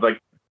articles about like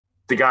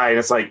the guy, and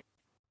it's like,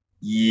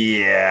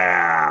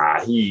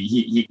 yeah,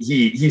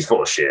 he's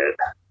full of shit.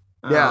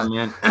 Yeah, oh,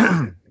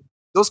 man.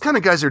 Those kind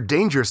of guys are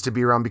dangerous to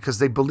be around because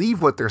they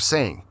believe what they're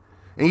saying.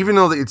 And even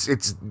though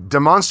it's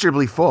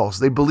demonstrably false,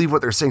 they believe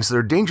what they're saying, so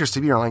they're dangerous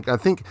to be around. Like I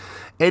think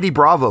Eddie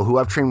Bravo, who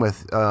I've trained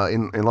with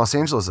in Los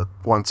Angeles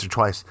once or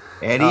twice.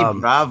 Eddie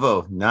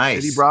Bravo, nice.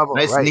 Eddie Bravo,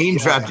 nice right, name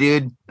drop,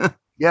 dude.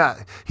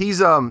 Yeah, he's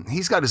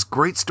got this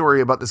great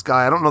story about this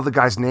guy. I don't know the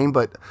guy's name,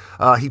 but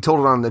he told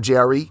it on the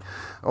JRE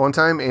one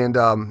time,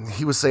 and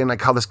he was saying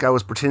like how this guy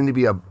was pretending to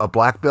be a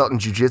black belt in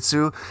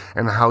jiu-jitsu,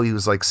 and how he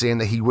was like saying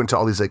that he went to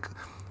all these like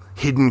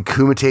hidden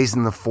kumites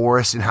in the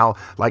forest, and how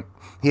like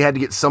he had to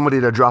get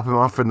somebody to drop him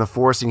off in the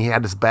forest, and he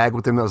had this bag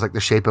with him that was like the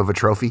shape of a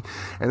trophy.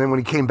 And then when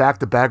he came back,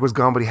 the bag was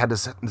gone, but he had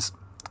this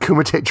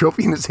kumite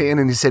trophy in his hand,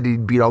 and he said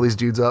he'd beat all these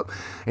dudes up.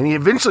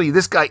 And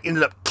this guy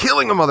ended up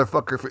killing a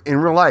motherfucker in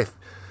real life,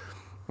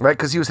 right?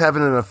 Because he was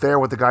having an affair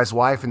with the guy's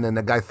wife, and then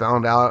the guy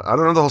found out. I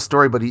don't know the whole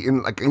story, but he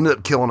ended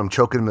up killing him,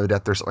 choking him to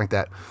death or something like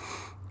that.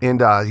 And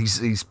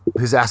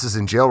his ass is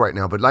in jail right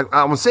now. But like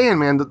I was saying,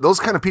 man, those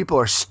kind of people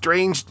are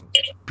strange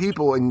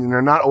people, and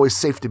they're not always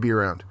safe to be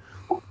around.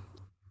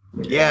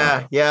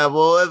 Yeah.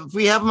 Well, if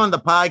we have him on the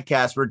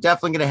podcast, we're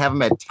definitely going to have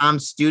him at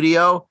Tom's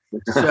studio.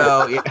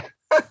 So, yeah.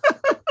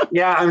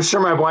 Yeah, I'm sure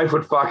my wife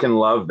would fucking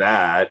love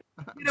that.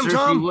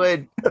 Sure she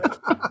would.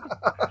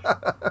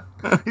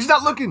 He's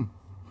not looking.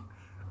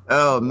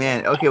 Oh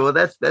man. Okay. Well,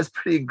 that's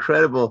pretty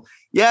incredible.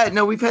 Yeah.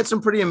 No, we've had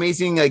some pretty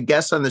amazing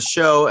guests on the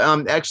show.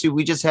 Actually,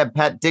 we just had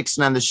Pat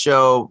Dixon on the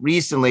show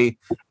recently,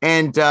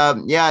 and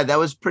yeah, that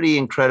was pretty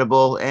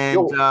incredible.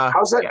 And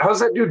how's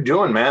that dude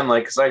doing, man?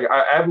 Like, 'cause I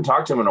haven't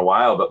talked to him in a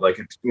while, but like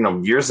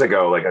years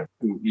ago, like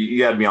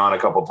you had me on a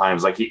couple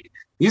times. Like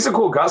he's a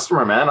cool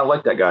customer, man. I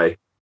like that guy.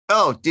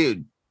 Oh,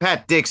 dude.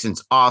 Pat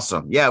Dixon's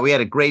awesome. Yeah, we had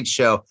a great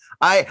show.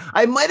 I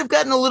might have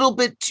gotten a little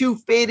bit too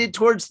faded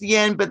towards the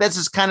end, but that's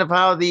just kind of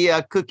how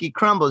the cookie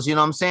crumbles, you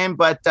know what I'm saying?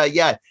 But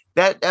yeah,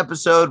 that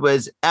episode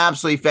was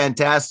absolutely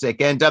fantastic.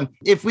 And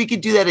if we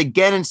could do that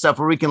again and stuff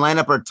where we can line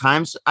up our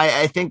times,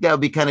 I think that would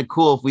be kind of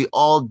cool if we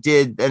all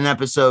did an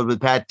episode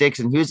with Pat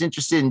Dixon. He was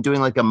interested in doing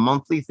like a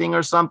monthly thing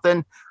or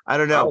something. I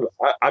don't know.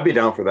 I'd be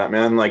down for that,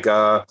 man. Like,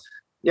 yeah,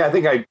 I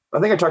think I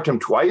talked to him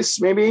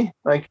twice, maybe.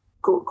 Like,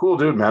 cool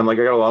dude, man. Like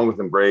I got along with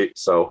him great.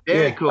 So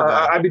very cool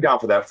guy. I'd be down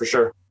for that for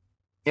sure.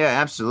 Yeah,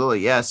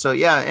 absolutely. Yeah. So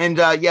yeah. And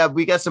yeah,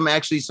 we got some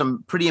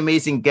pretty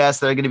amazing guests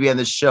that are going to be on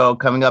the show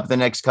coming up the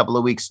next couple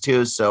of weeks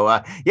too.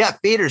 So yeah,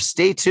 faders,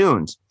 stay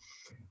tuned.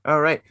 All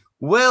right.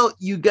 Well,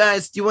 you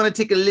guys, do you want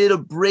to take a little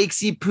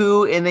breaksy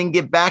poo and then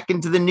get back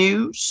into the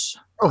news?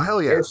 Oh,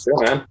 hell yeah. Yeah,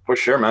 sure, man. For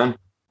sure, man.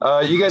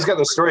 You guys got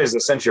the stories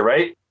that sent you,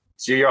 right?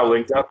 So you're all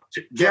linked up.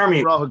 Jeremy,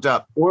 yeah, we're all hooked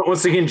up.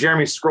 Once again,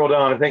 Jeremy, scroll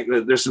down. I think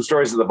that there's some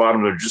stories at the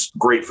bottom that are just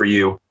great for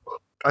you.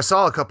 I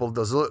saw a couple of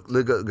those.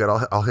 Look good.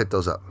 I'll hit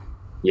those up.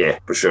 Yeah,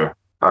 for sure.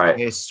 All right.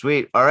 Okay,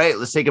 sweet. All right,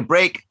 let's take a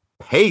break.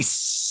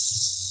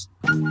 Peace.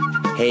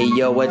 Hey,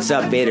 yo, what's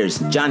up,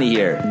 faders? Johnny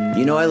here.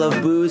 You know I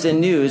love booze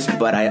and news,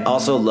 but I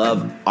also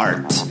love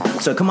art.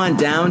 So come on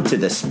down to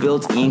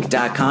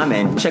thespiltink.com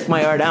and check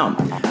my art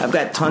out. I've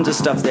got tons of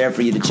stuff there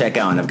for you to check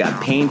out. I've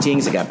got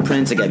paintings, I got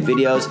prints, I got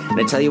videos. And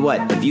I tell you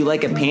what, if you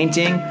like a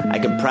painting, I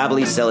could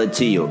probably sell it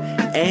to you.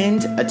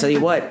 And I tell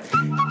you what,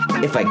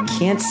 if I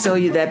can't sell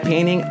you that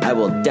painting, I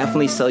will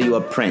definitely sell you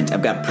a print.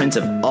 I've got prints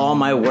of all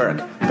my work.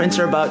 Prints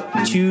are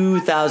about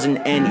 2,000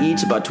 N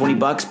each, about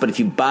 $20. But if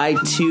you buy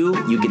two,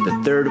 you get the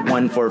third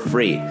one for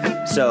free.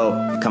 So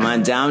come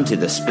on down to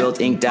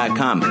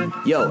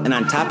thespiltink.com. Yo, and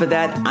on top of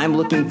that, I'm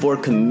looking for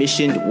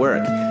commissioned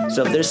work.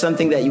 So if there's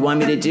something that you want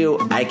me to do,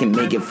 I can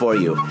make it for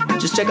you.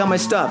 Just check out my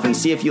stuff and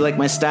see if you like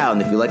my style.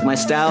 And if you like my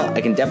style,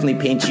 I can definitely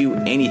paint you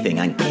anything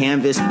on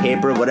canvas,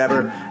 paper,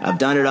 whatever. I've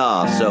done it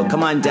all. So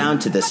come on down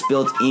to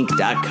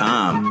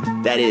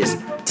thespiltink.com. That is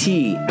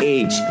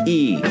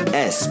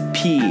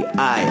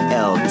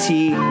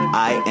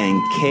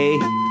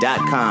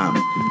THESPILTINK.com.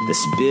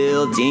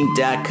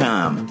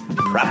 Thespiltink.com.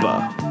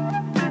 Proper.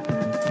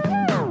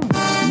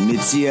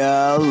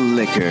 Mitsuya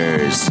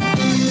Liquors.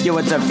 Yo,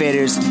 what's up,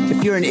 faders?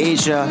 If you're in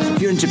Asia, if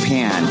you're in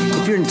Japan,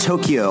 if you're in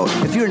Tokyo,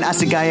 if you're in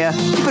Asagaya,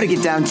 you better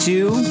get down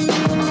to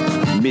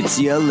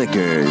Mitsuya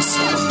Liquors.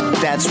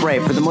 That's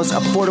right. For the most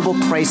affordable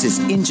prices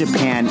in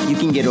Japan, you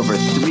can get over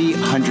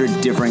 300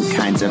 different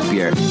kinds of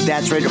beer.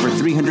 That's right, over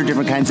 300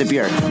 different kinds of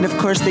beer. And of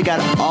course, they got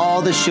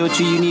all the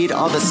shochu you need,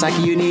 all the sake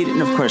you need,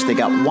 and of course, they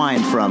got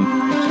wine from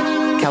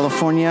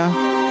California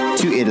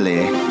to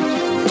Italy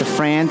to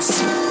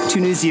France to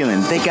New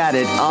Zealand. They got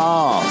it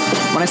all.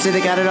 When I say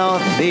they got it all,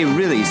 they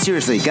really,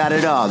 seriously got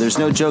it all. There's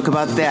no joke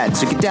about that.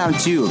 So get down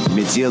to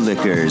Mitsuya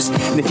Liquors.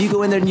 And if you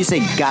go in there and you say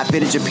Got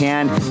Faded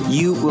Japan,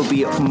 you will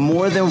be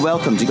more than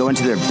welcome to go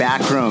into their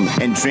back room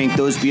and drink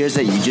those beers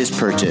that you just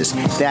purchased.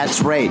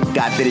 That's right,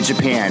 Got Faded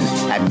Japan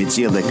at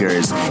Mitsuya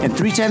Liquors. And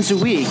 3 times a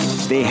week,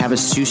 they have a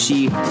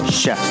sushi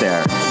chef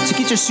there. So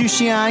get your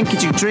sushi on,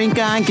 get your drink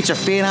on, get your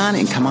fade on,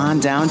 and come on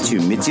down to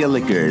Mitsuya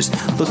Liquors,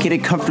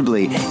 located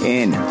comfortably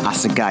in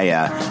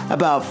Asagaya,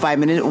 about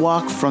 5-minute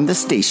walk from the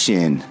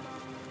station.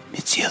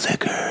 Mitsuya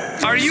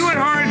Liquors. Are you in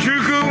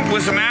Harajuku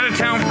with some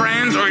out-of-town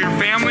friends or your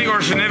family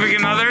or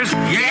significant others?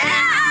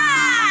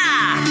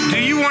 Yeah!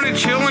 Do you want to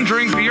chill and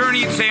drink beer and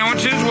eat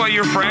sandwiches while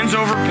your friends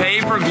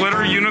overpay for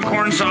glitter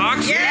unicorn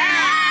socks? Yeah!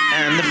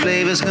 And the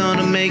flavor's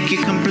gonna make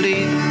you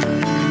complete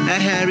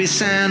at Harry's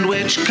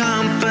Sandwich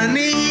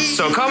Company.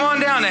 So come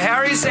on down to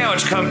Harry's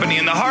Sandwich Company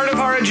in the heart of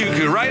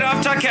Harajuku, right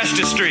off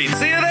Takeshita Street.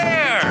 See you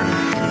there!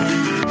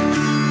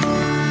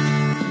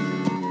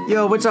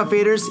 Yo, what's up,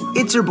 faders?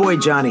 It's your boy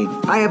Johnny.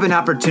 I have an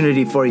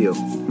opportunity for you.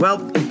 Well,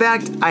 in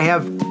fact, I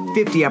have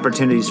 50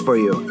 opportunities for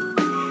you.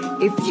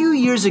 A few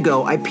years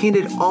ago, I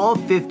painted all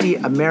 50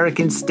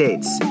 American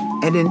states.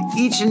 And in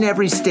each and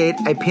every state,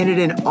 I painted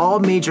in all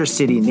major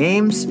city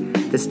names,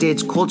 the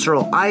state's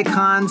cultural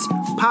icons,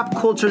 pop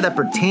culture that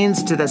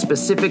pertains to that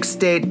specific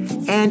state,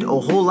 and a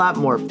whole lot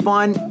more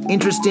fun,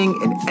 interesting,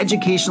 and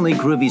educationally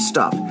groovy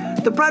stuff.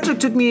 The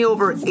project took me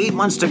over 8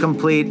 months to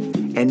complete,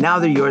 and now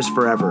they're yours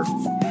forever.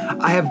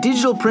 I have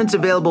digital prints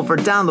available for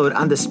download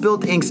on the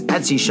Spilt Ink's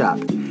Etsy shop.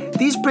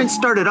 These prints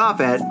started off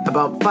at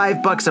about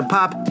 $5 a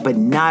pop, but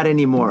not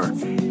anymore.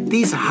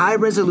 These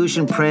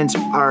high-resolution prints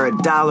are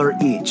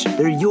 $1 each.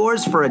 They're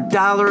yours for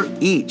 $1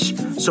 each.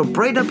 So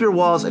brighten up your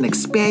walls and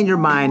expand your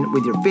mind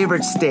with your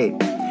favorite state.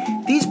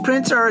 These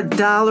prints are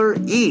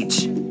 $1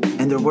 each,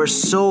 and they're worth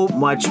so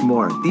much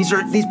more. These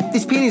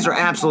paintings are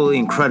absolutely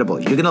incredible.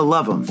 You're gonna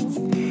love them.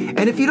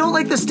 And if you don't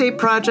like the state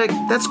project,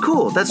 that's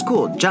cool. That's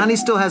cool. Johnny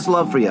still has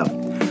love for you.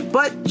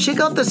 But check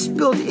out the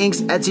Spilt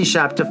Ink's Etsy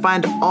shop to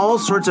find all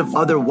sorts of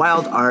other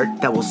wild art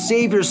that will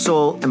save your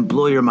soul and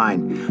blow your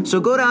mind.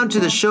 So go down to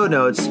the show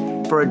notes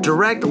for a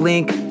direct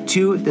link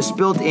to the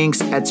Spilt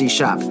Ink's Etsy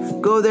shop.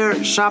 Go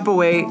there, shop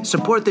away,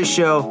 support the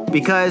show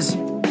because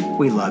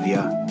we love you.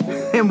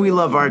 And we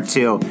love art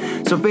too.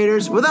 So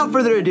faders, without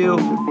further ado,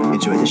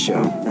 enjoy the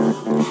show.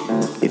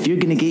 If you're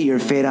gonna get your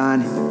fade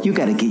on, you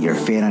gotta get your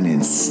fade on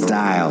in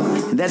style.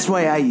 And that's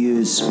why I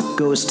use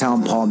Ghost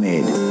Town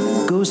Pomade.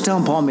 Ghost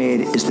Town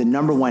Pomade is the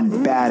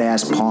 #1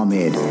 badass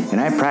pomade, and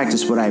I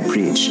practice what I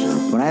preach.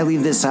 When I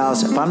leave this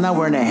house, if I'm not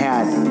wearing a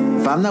hat,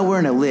 if I'm not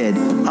wearing a lid,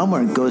 I'm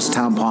wearing Ghost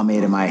Town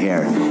Pomade in my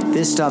hair.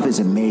 This stuff is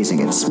amazing.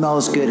 It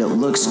smells good, it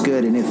looks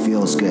good, and it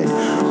feels good.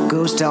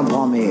 Ghost Town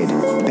Pomade,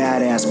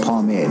 badass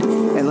pomade.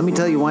 And let me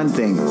tell you one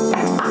thing.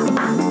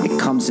 It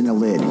comes in a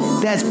lid.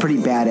 That's pretty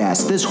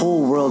badass. This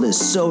whole world is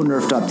so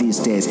nerfed up these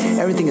days.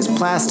 Everything is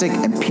plastic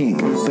and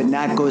pink, but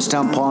not Ghost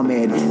Town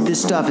Pomade.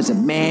 This stuff is a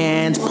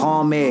man's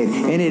pomade,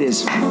 and it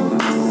is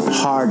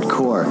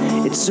hardcore.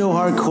 It's so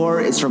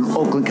hardcore, it's from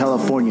Oakland,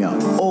 California.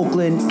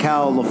 Oakland,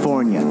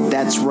 California.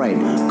 That's right.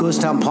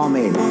 Ghost Town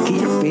Pomade.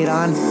 Get your fade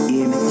on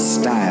in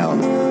style.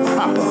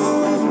 Proper.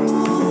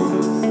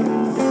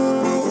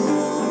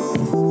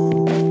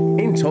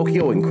 In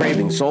Tokyo and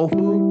craving soul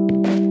food?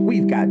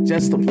 We've got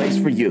just the place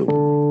for you.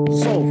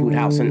 Soul Food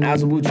House in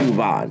Azabu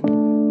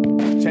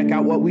Check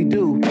out what we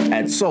do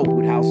at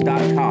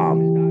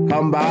soulfoodhouse.com.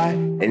 Come by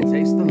and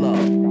taste the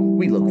love.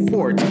 We look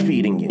forward to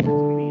feeding you.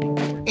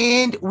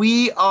 And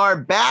we are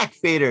back,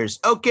 faders.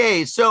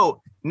 Okay,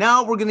 so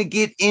now we're gonna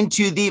get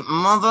into the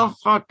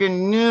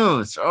motherfucking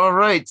news. All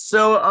right,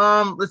 so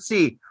let's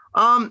see.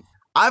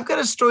 I've got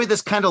a story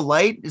that's kind of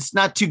light. It's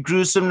not too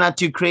gruesome, not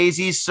too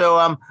crazy. So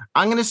I'm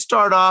going to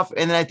start off,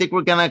 and then I think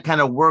we're going to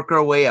kind of work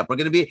our way up. We're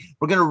going to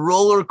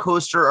roller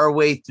coaster our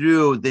way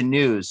through the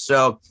news.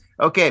 So,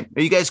 okay,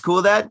 are you guys cool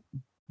with that?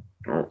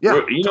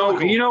 Yeah,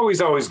 you know he's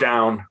always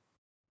down.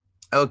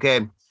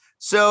 Okay,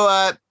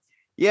 so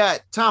yeah,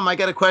 Tom, I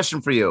got a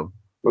question for you.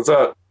 What's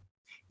up?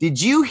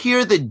 Did you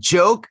hear the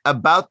joke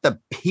about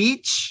the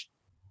peach?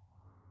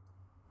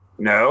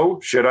 No,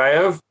 should I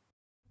have?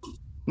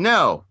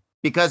 No.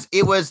 Because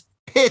it was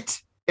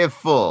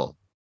pitiful.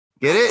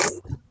 Get it?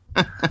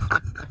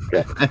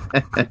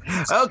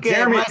 Okay,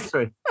 Jeremy, my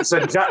story.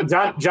 So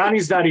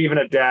Johnny's not even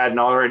a dad, and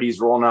already he's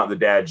rolling out the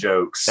dad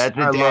jokes. That's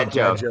a dad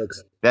joke.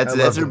 That's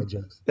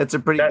a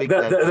pretty big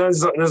dad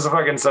joke. This is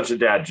fucking such a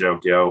dad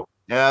joke, yo.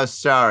 Oh,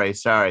 sorry.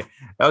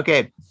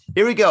 Okay,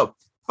 here we go.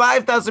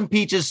 5,000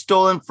 peaches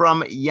stolen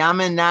from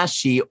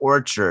Yamanashi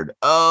orchard.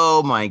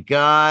 Oh my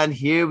God,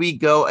 here we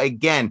go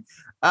again.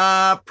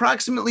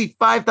 Approximately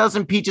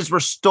 5,000 peaches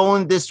were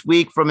stolen this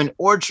week from an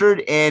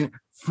orchard in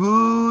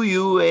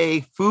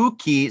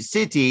Fuki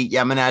City,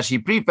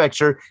 Yamanashi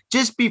Prefecture,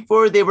 just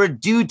before they were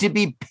due to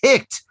be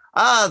picked.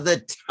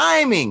 The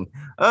timing.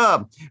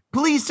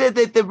 Police said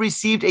that they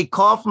received a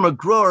call from a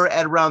grower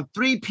at around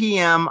 3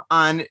 p.m.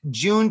 on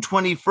June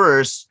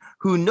 21st,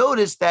 who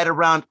noticed that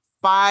around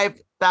 5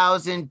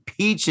 5,000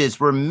 peaches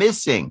were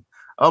missing.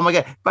 Oh my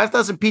God,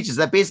 5,000 peaches.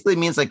 That basically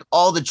means like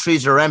all the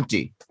trees are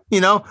empty.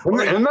 You know,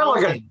 isn't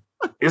that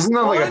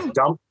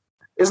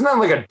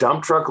like a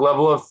dump truck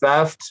level of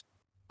theft?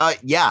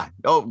 Yeah.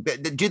 Oh,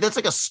 dude, that's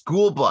like a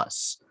school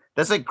bus.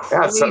 That's like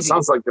crazy. Yeah, it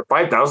sounds like the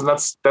 5,000.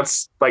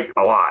 That's like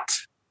a lot.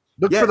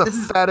 Look for the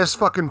fattest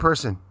fucking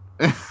person.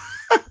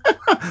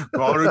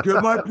 Gotta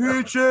get my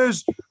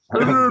peaches.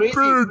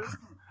 It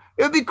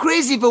would be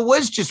crazy if it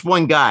was just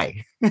one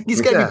guy.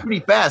 He's got to be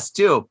pretty fast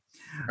too.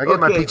 I get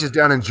my peaches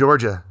down in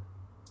Georgia.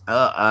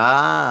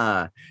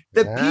 The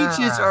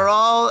peaches are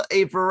all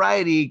a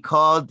variety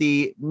called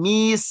the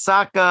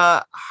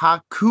Misaka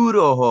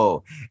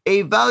Hakuroho.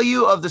 A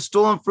value of the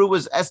stolen fruit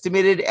was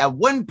estimated at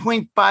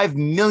 1.5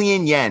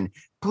 million yen.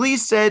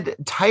 Police said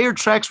tire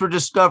tracks were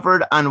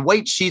discovered on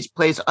white sheets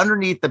placed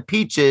underneath the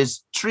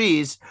peaches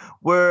trees,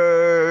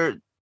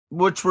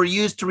 which were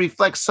used to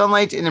reflect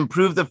sunlight and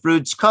improve the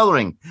fruit's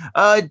coloring.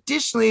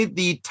 Additionally,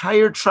 the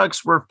tire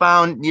trucks were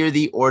found near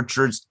the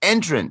orchard's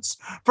entrance.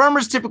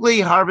 Farmers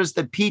typically harvest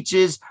the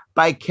peaches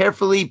by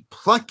carefully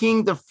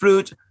plucking the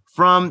fruit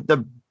from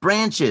the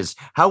branches.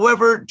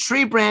 However,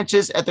 tree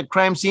branches at the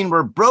crime scene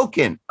were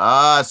broken.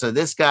 So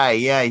this guy,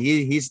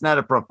 he's not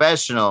a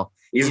professional.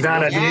 He's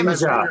not a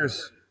ninja.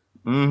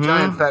 Mm-hmm.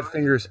 Giant fat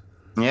fingers.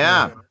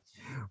 Yeah.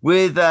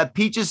 With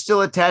peaches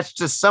still attached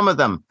to some of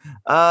them.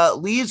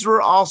 Leaves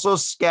were also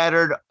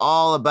scattered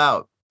all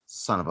about.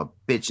 Son of a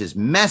bitch is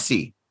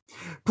messy.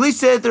 Police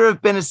said there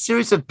have been a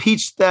series of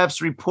peach thefts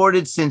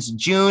reported since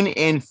June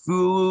in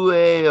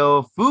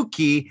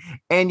Fuki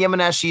and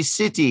Yamanashi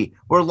City,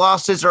 where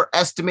losses are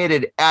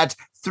estimated at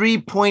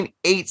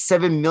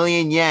 3.87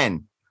 million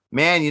yen.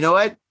 Man, you know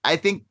what? I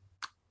think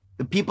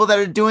the people that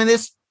are doing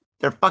this,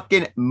 they're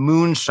fucking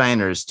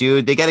moonshiners,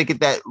 dude. They got to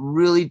get that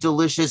really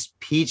delicious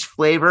peach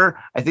flavor.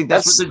 I think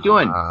that's what they're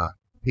doing.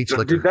 Peach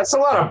liquor. Dude, that's a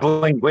lot of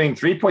bling.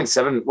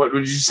 3.7. What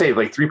would you say?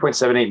 Like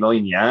 3.78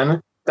 million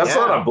yen? That's a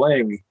lot of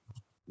bling.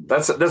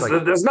 That's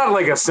not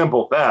like a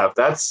simple theft.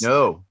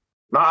 No.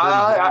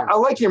 I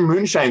like your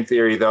moonshine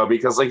theory though,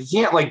 because like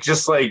you can't like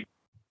just like,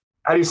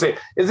 how do you say,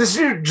 if this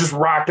dude just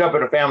rocked up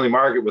at a family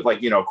market with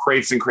like, you know,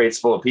 crates and crates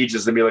full of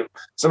peaches, they'd be like,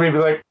 somebody would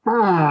be like,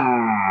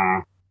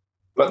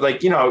 but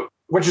like, you know,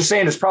 what you're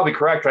saying is probably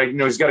correct, right? You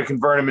know, he's got to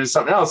convert him into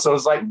something else. So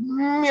it's like,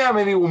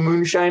 maybe we'll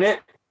moonshine it.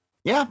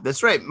 Yeah,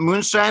 that's right.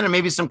 Moonshine or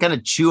maybe some kind of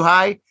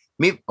chuhai.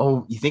 Maybe,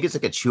 you think it's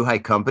like a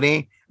chuhai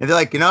company? And they're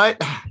like, you know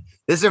what?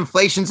 This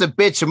inflation's a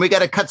bitch and we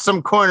got to cut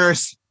some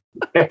corners.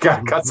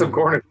 Cut some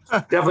corners.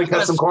 Definitely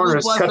cut some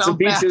corners. Cut some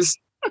peaches.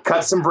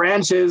 Cut some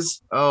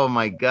branches. Oh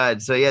my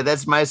God. So yeah,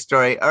 that's my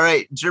story. All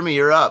right, Jeremy,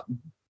 you're up.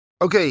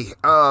 Okay.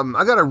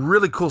 I got a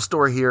really cool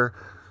story here.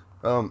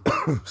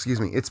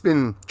 Excuse me. It's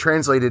been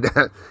translated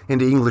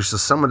into English, so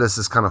some of this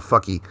is kind of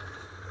fucky.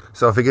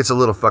 So if it gets a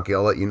little fucky,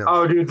 I'll let you know.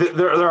 Oh, dude,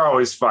 they're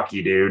always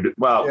fucky, dude.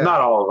 Well,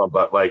 not all of them,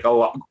 but like a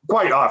lot,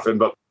 quite often.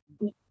 But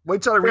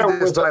wait till I read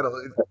this title.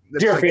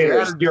 Dear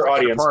fans, dear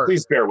audience,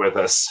 please bear with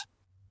us.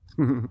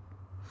 All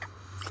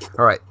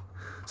right.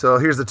 So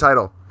here's the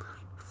title.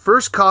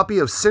 First copy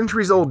of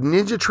centuries-old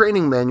ninja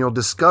training manual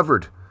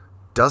discovered.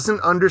 Doesn't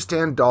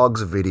understand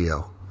dogs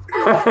video.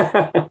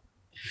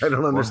 I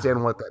don't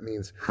understand what that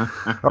means.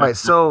 All right.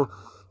 So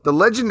the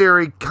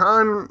legendary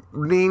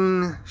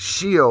Kanrin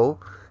Shio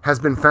has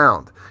been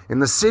found. In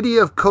the city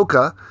of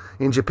Koga,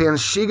 in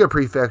Japan's Shiga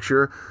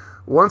prefecture,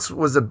 once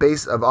was a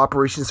base of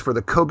operations for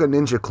the Koga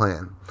ninja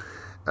clan.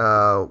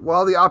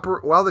 While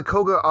the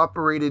Koga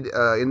operated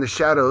in the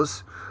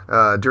shadows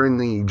during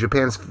the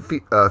Japan's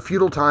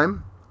feudal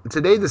time,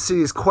 today the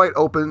city is quite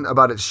open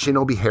about its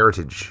shinobi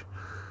heritage.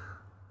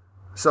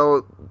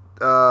 So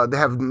they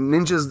have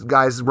ninjas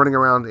guys running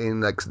around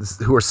in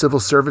who are civil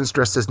servants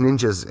dressed as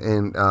ninjas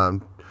and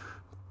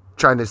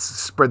trying to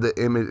spread the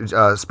image,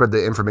 spread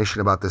the information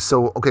about this.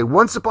 So, okay,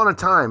 once upon a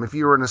time, if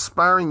you were an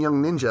aspiring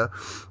young ninja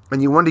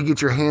and you wanted to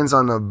get your hands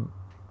on a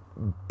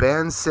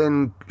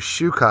Bansen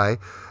Shukai,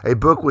 a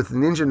book with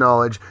ninja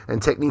knowledge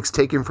and techniques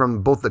taken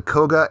from both the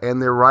Koga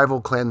and their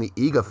rival clan, the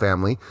Iga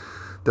family,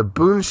 the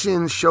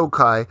Bunshin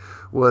Shokai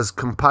was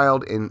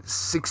compiled in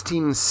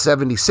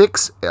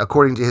 1676,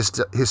 according to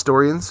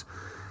historians,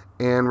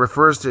 and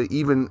refers to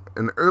even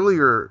an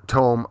earlier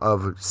tome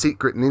of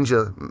secret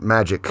ninja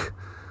magic,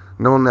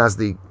 known as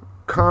the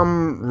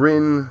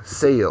Kamrin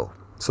Seio.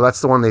 So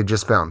that's the one they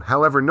just found.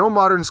 However, no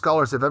modern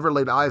scholars have ever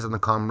laid eyes on the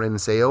Kamrin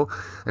Seio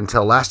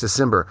until last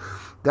December.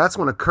 That's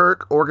when a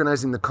clerk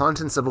organizing the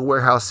contents of a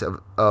warehouse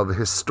of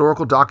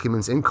historical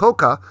documents in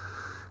Koka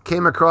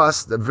came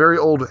across the very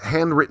old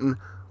handwritten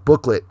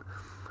booklet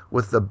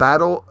with the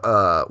battle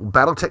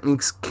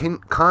techniques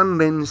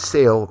Kanrin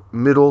Seio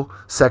middle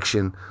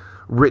section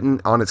written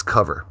on its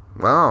cover.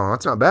 Wow,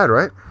 that's not bad,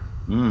 right?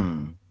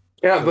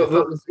 Yeah,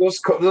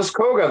 those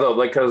Koga though,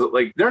 like, cause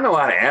like they're in a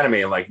lot of anime,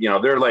 and like, you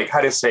know, they're like, how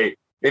to say,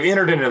 they've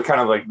entered into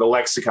kind of like the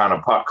lexicon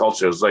of pop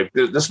culture. It's like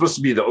they're supposed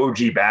to be the OG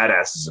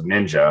badasses of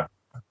ninja.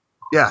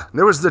 Yeah,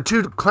 there was the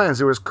two clans.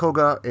 There was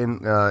Koga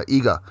and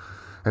Iga,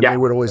 And they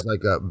would always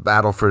like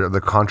battle for the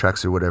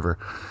contracts or whatever.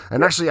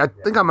 And actually, I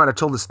think I might have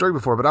told this story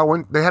before, but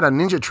they had a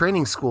ninja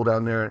training school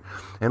down there.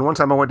 And one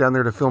time I went down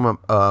there to film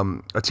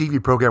a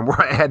TV program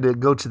where I had to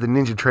go to the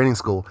ninja training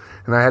school,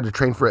 and I had to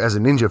train as a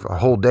ninja for a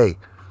whole day.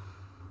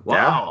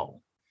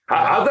 Wow.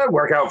 How'd that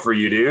work out for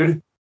you,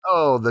 dude?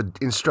 Oh, the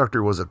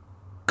instructor was a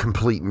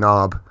complete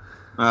knob.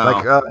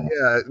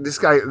 This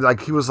guy,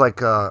 like, he was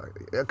like a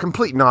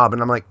complete knob,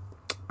 and I'm like,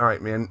 all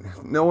right, man,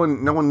 no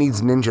one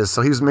needs ninjas.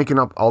 So he was making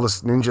up all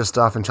this ninja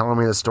stuff and telling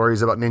me the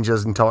stories about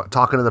ninjas and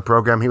talking to the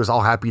program. He was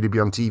all happy to be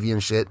on TV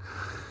and shit.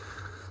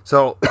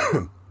 So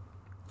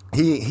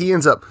he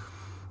ends up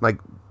like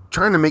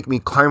trying to make me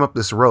climb up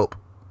this rope.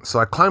 So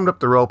I climbed up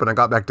the rope and I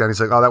got back down. He's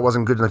like, oh, that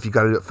wasn't good enough. You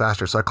got to do it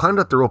faster. So I climbed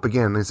up the rope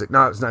again. And he's like,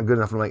 no, it's not good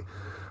enough. I'm like,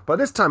 by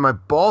this time my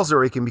balls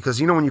are aching because,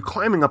 when you're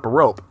climbing up a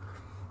rope,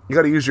 you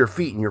got to use your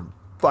feet and your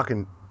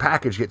fucking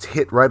package gets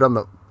hit right on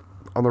the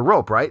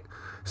rope, right?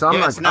 So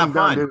I'm it's not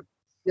fun. Dude.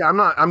 Yeah, I'm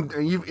not.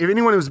 If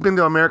anyone who's been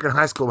to American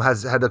high school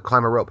has had to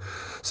climb a rope,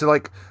 so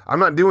like I'm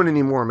not doing it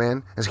anymore,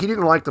 man. And he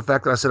didn't like the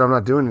fact that I said I'm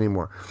not doing it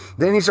anymore.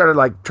 Then he started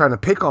like trying to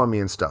pick on me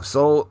and stuff.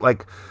 So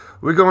like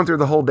we're going through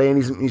the whole day,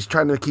 and he's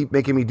trying to keep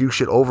making me do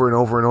shit over and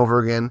over and over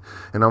again.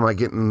 And I'm like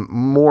getting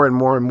more and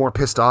more and more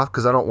pissed off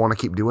because I don't want to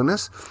keep doing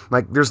this.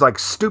 Like there's like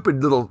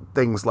stupid little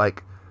things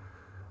like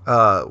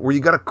where you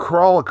got to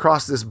crawl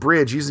across this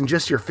bridge using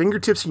just your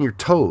fingertips and your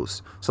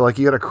toes. So like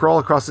you got to crawl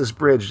across this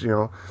bridge,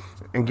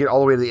 and get all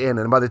the way to the end.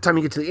 And by the time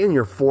you get to the end,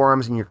 your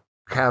forearms and your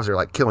calves are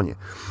like killing you.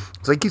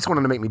 So he keeps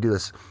wanting to make me do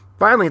this.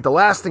 Finally, at the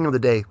last thing of the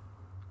day,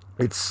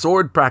 it's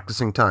sword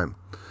practicing time.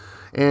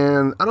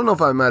 And I don't know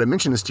if I might have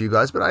mentioned this to you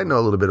guys, but I know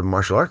a little bit of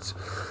martial arts.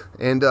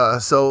 And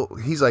so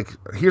he's like,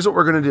 here's what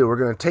we're going to do. We're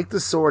going to take the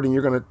sword,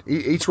 and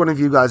each one of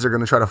you guys are going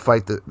to try to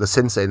fight the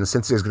sensei. And the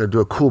sensei is going to do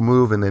a cool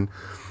move, and then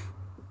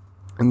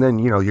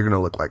you're going to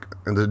look like,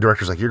 and the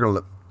director's like, you're going to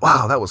look,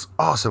 wow, that was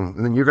awesome.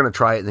 And then you're going to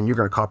try it, and then you're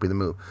going to copy the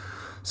move.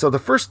 So the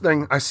first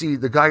thing I see,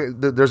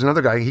 there's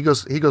another guy. He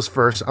goes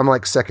first. I'm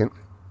like second,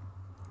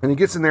 and he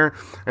gets in there,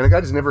 and the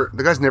guy's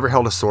never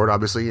held a sword,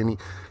 obviously, and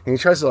he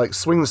tries to like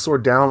swing the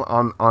sword down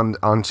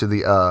onto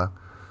the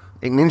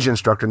ninja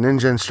instructor.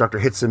 Ninja instructor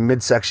hits the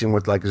midsection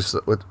with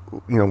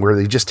where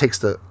he just takes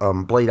the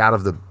blade out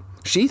of the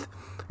sheath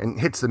and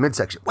hits the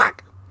midsection.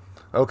 Whack.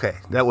 Okay,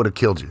 that would have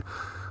killed you.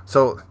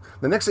 So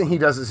the next thing he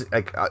does is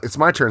like it's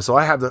my turn. So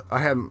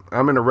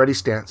I'm in a ready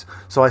stance.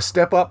 So I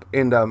step up,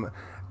 and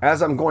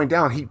as I'm going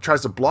down, he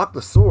tries to block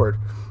the sword,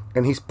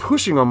 and he's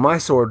pushing on my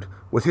sword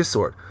with his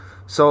sword.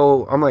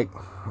 So I'm like,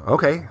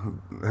 okay,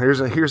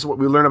 here's what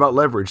we learn about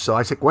leverage. So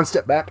I take one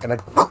step back, and I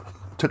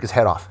took his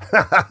head off.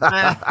 That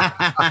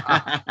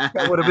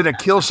would have been a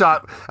kill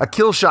shot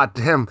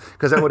to him,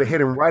 because that would have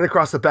hit him right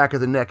across the back of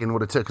the neck and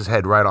would have took his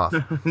head right off.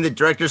 The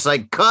director's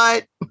like,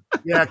 cut.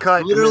 Yeah,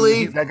 cut.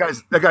 Literally. That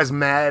guy's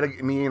mad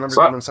at me, and I'm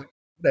like,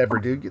 whatever,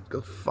 dude. Go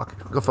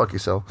fuck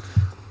yourself.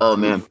 Oh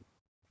man.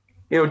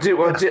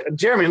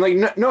 Jeremy, like,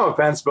 no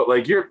offense, but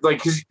like, you're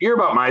like, cause you're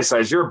about my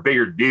size, you're a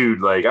bigger dude.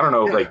 Like, I don't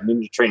know if like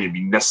ninja training would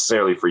be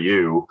necessarily for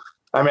you.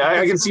 I mean,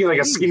 I can see like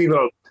a skinny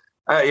little,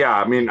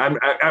 I mean,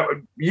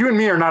 you and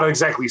me are not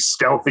exactly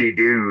stealthy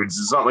dudes.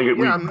 It's not like we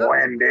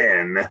blend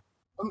in.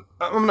 I'm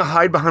going to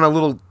hide behind a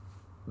little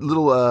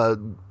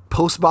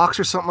post box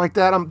or something like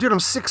that. I'm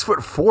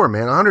 6'4",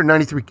 man,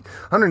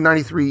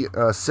 193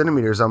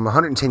 centimeters. I'm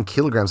 110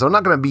 kilograms. I'm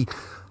not going to be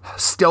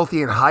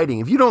stealthy and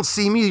hiding. If you don't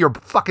see me, you're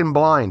fucking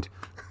blind.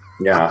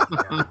 Yeah.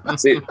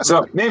 See,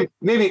 so maybe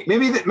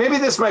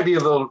this might be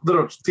a little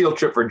field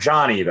trip for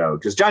Johnny though,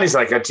 because Johnny's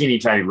like a teeny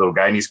tiny little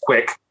guy and he's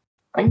quick.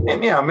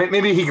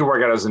 Maybe he could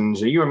work out as a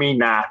ninja. You and me,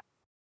 nah.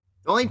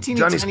 The only teeny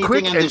Johnny's tiny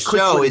quick thing on the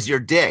show is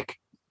your dick.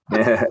 All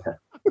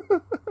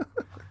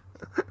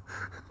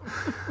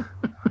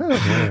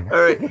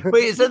right.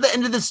 Wait, is that the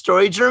end of the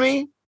story,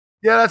 Jeremy?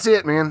 Yeah, that's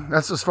it, man.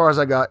 That's as far as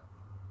I got.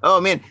 Oh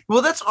man,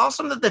 well that's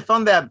awesome that they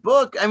found that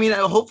book. I mean,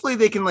 hopefully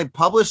they can like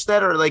publish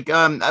that, or like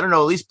I don't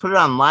know, at least put it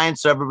online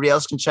so everybody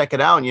else can check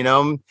it out. I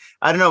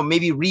don't know,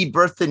 maybe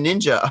Rebirth the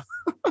Ninja.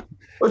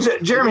 Well,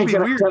 Jeremy,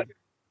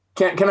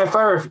 can I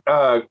fire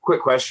a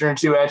quick question or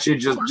two at you?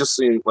 Just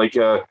so, like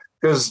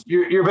because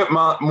you're a bit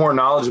more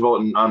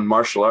knowledgeable on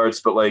martial arts,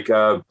 but like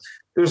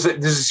there's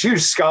this huge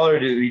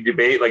scholarly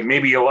debate. Like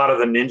maybe a lot of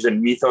the ninja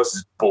mythos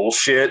is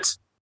bullshit.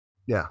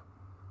 Yeah.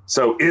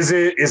 So is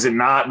it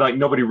not? Like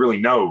nobody really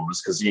knows,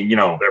 because they're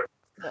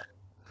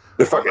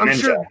fucking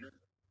ninja.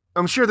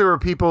 I'm sure there were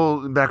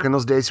people back in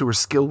those days who were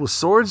skilled with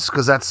swords,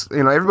 because that's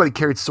everybody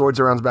carried swords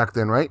around back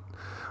then, right?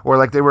 Or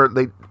like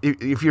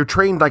if you're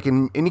trained like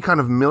in any kind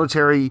of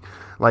military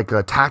like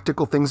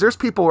tactical things, there's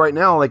people right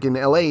now like in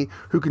LA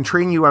who can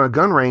train you on a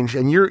gun range,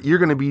 and you're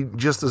going to be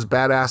just as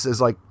badass as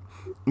like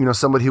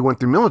somebody who went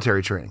through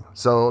military training.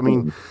 So, I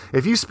mean,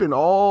 if you spend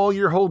all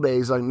your whole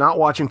days like not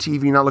watching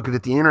TV, not looking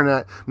at the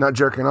internet, not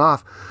jerking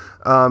off,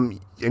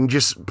 and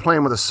just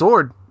playing with a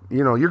sword,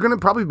 you're going to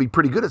probably be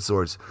pretty good at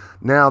swords.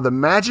 Now, the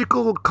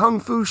magical kung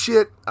fu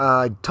shit,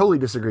 I totally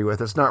disagree with.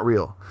 It's not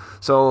real.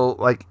 So,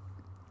 like,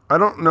 I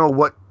don't know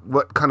what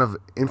kind of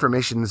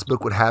information this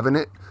book would have in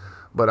it,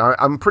 But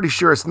I'm pretty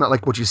sure it's not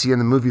like what you see in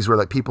the movies where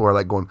like people are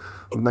like going,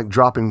 like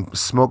dropping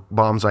smoke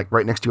bombs like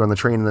right next to you on the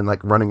train and then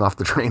like running off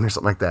the train or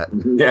something like that.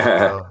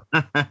 Yeah.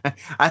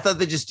 I thought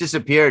they just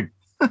disappeared.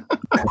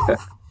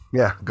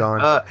 Yeah,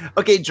 gone.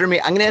 Okay,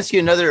 Jeremy, I'm going to ask you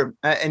another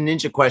a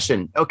ninja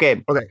question.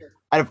 Okay.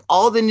 Out of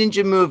all the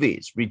ninja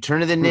movies,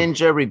 Return of the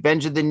Ninja,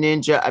 Revenge of the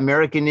Ninja,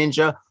 American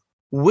Ninja,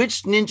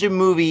 which ninja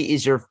movie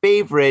is your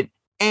favorite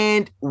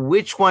and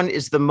which one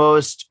is the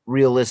most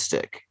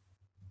realistic?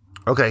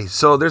 Okay,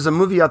 so there's a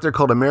movie out there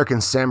called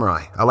American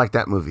Samurai. I like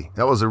that movie.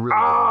 That was a really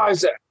I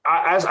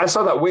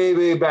saw that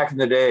way back in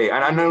the day.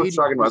 And I know what you're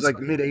talking about. It was like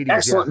mid-80s.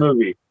 Excellent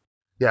movie.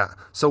 Yeah.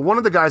 So one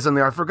of the guys on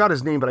there, I forgot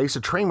his name, but I used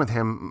to train with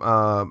him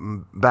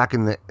back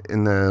in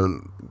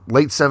the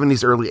late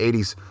 70s, early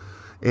 80s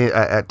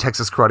at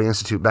Texas Karate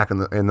Institute back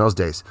in those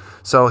days.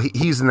 So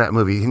he's in that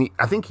movie. And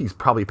I think he's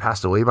probably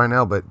passed away by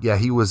now, but yeah,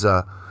 he was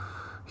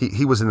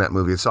he was in that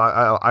movie. So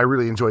I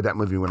really enjoyed that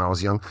movie when I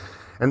was young.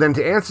 And then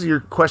to answer your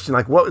question,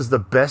 like what was the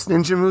best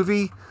ninja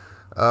movie?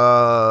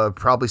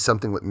 Probably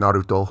something with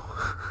Naruto.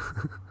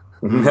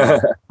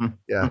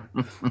 Yeah.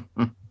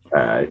 All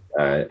right.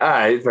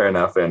 Fair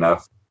enough.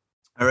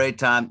 All right,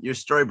 Tom, your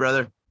story,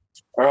 brother.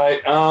 All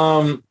right.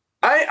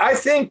 I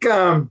think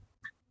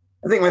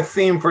my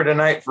theme for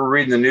tonight for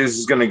reading the news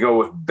is going to go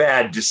with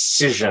bad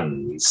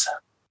decisions.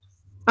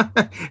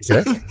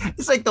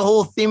 It's like the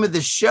whole theme of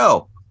the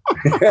show.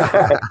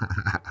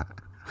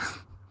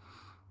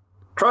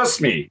 Trust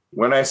me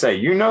when I say,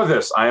 you know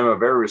this, I am a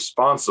very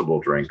responsible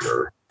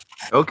drinker.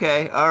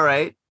 Okay. All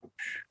right.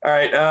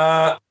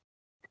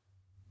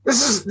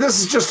 This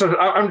is just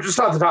I'm just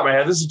off the top of my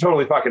head. This is a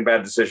totally fucking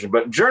bad decision,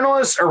 but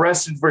journalists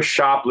arrested for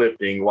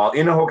shoplifting while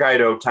in a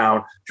Hokkaido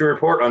town to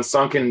report on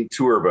sunken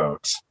tour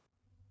boats.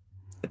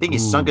 I think he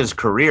sunk his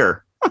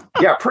career.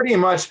 Yeah, pretty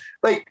much.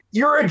 Like,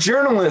 you're a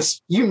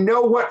journalist. You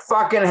know what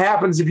fucking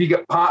happens if you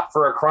get popped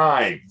for a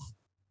crime.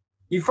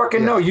 You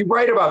fucking know. You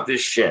write about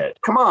this shit.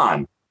 Come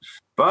on.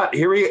 But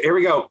here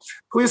we go.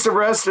 Police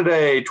arrested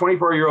a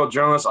 24-year-old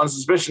journalist on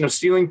suspicion of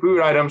stealing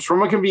food items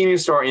from a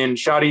convenience store in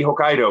Shadi,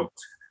 Hokkaido,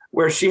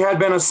 where she had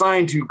been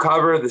assigned to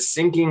cover the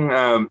sinking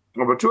of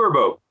a tour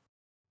boat.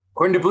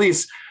 According to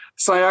police,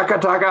 Sayaka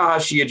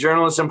Takahashi, a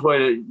journalist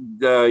employed at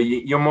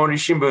the Yomiuri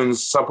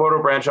Shimbun's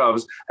Sapporo branch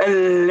office,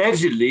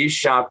 allegedly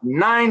shopped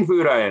 9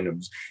 food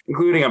items,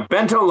 including a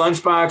bento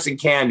lunchbox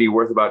and candy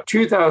worth about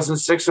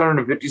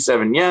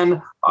 2,657 yen,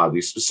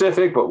 oddly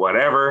specific, but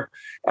whatever,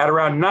 at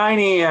around 9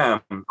 a.m.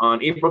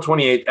 on April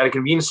 28th at a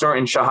convenience store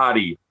in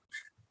Shahadi.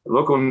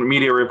 Local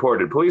media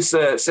reported. Police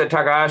said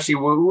Takahashi,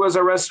 who was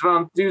arrested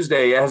on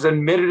Tuesday, has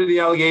admitted to the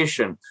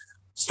allegation.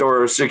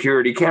 Store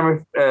security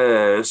camera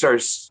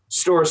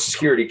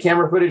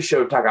footage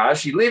showed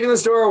Takahashi leaving the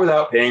store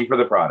without paying for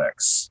the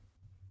products.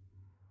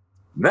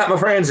 That, my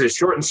friends, is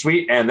short and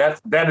sweet, and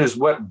that is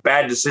what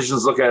bad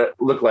decisions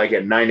look like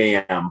at 9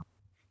 a.m.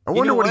 I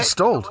wonder what he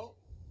stole.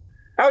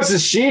 How's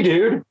this she,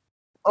 dude?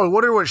 Oh, I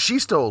wonder what she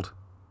stole.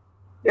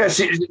 Yeah,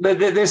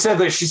 they said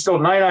that she stole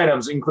 9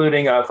 items,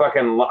 including a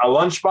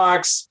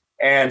lunchbox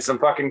and some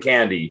fucking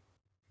candy.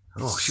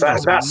 Oh, she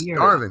was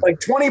starving. Like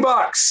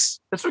 $20.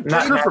 That's what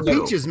check her for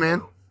peaches,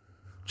 man.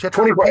 Check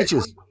her for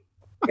peaches.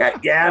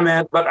 Yeah,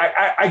 man. But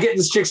I get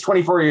this chick's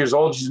 24 years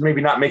old. She's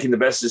maybe not making the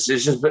best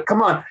decisions, but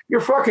come on,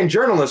 you're fucking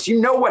journalist. You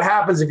know what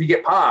happens if you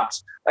get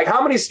popped. Like,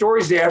 how many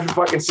stories do you have to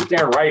fucking sit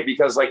there and write?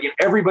 Because like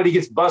everybody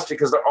gets busted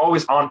because they're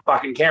always on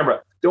fucking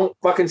camera. Don't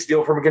fucking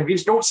steal from a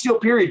convenience. Don't steal,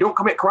 period. Don't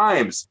commit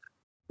crimes.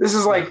 This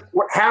is like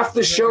what half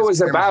the show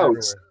is about.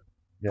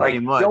 Yeah,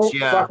 like, don't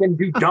fucking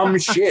do dumb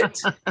shit.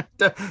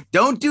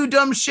 Don't do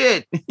dumb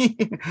shit.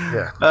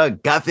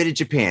 Got fit in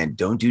Japan.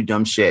 Don't do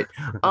dumb shit.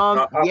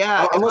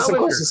 Unless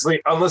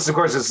of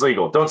course it's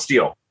legal. Don't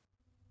steal.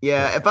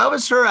 Yeah, if I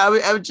was her,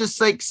 I would just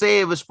like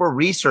say it was for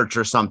research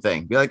or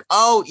something. Be like,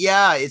 oh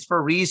yeah, it's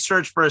for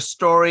research for a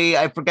story.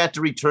 I forgot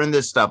to return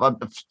this stuff.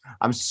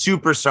 I'm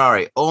super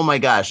sorry. Oh my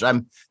gosh,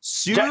 I'm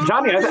super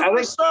Johnny, I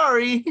think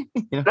sorry.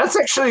 That's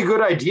actually a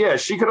good idea.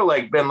 She could have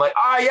like been like,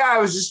 I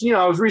was just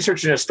I was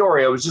researching a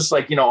story. I was just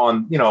like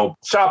on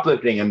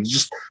shoplifting and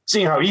just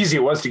seeing how easy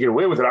it was to get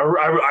away with it.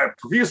 I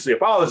profusely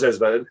apologize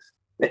about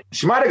it.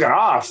 She might have got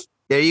off.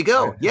 There you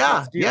go.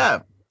 Yeah.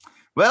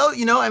 Well,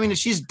 if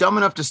she's dumb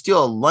enough to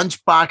steal a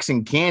lunchbox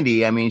and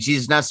candy,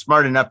 she's not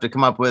smart enough to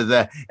come up with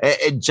a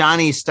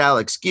Johnny-style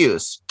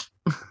excuse.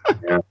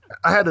 Yeah.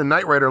 I had a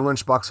Knight Rider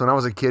lunchbox when I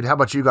was a kid. How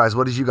about you guys?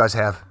 What did you guys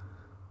have?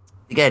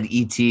 I had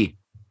E.T.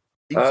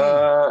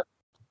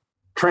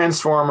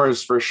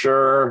 Transformers for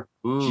sure.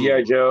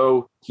 G.I.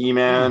 Joe,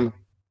 He-Man.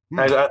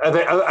 I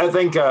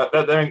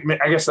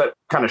guess that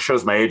kind of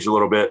shows my age a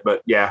little bit,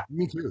 but yeah,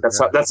 me too.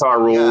 That's how I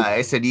roll. Yeah,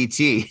 I said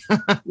E.T.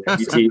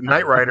 E.T.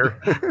 Knight Rider.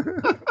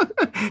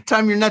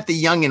 Tom, you're not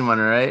the youngin' one,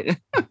 right?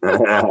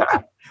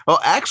 Oh,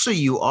 actually,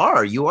 you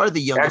are. You are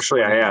the youngest.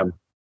 Actually, I am.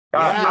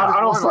 I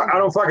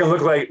don't fucking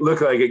look like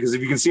it because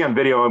if you can see on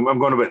video, I'm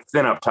going a bit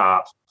thin up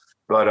top.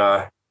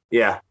 But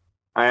yeah,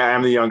 I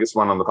am the youngest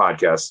one on the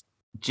podcast.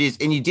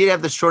 Jeez, and you did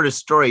have the shortest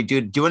story,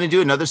 dude. Do you want to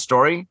do another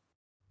story?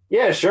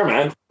 Yeah, sure,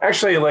 man.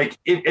 Actually, like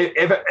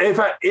if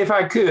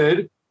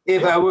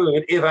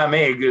I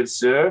may, good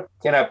sir,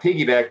 can I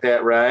piggyback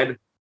that ride?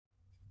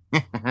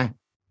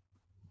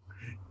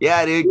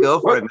 Yeah, dude,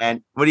 go for it,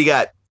 man. What do you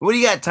got? What do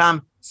you got,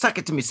 Tom? Suck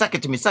it to me, suck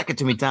it to me, suck it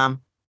to me,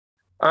 Tom.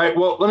 All right,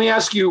 well, let me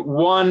ask you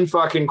one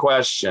fucking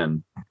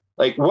question.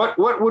 Like, what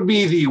would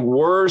be the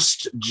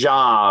worst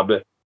job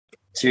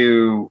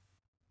to,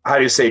 how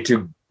do you say,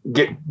 to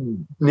get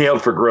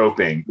nailed for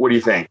groping? What do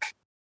you think?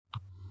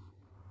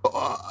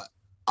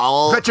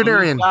 All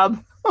Veterinarian.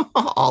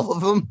 All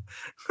of them.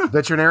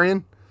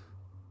 Veterinarian?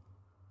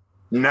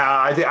 No,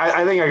 I think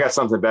I got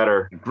something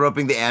better.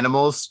 Groping the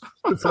animals.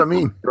 That's what I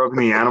mean. Groping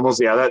the animals,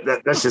 yeah,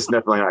 that's just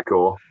definitely not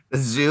cool. The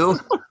zoo.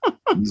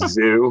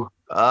 Zoo.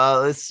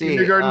 Let's see.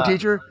 Kindergarten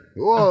teacher?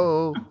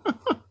 Whoa.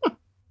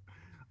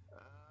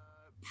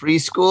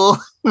 Preschool.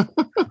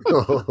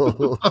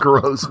 Oh,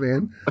 gross,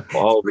 man.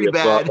 All Pretty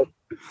bad.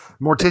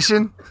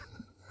 Mortician?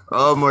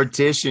 Oh,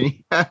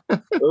 mortician.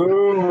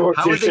 Oh,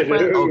 How would they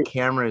find? mortician. Oh,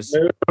 cameras.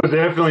 No,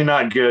 definitely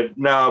not good.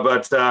 No,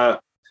 but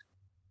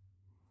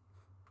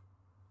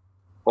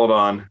hold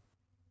on.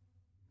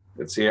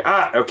 Let's see.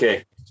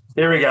 Okay.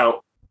 Here we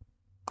go.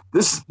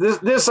 This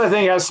I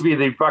think has to be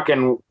the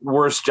fucking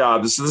worst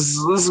job. This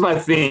is my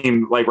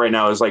theme. Like right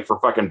now is like for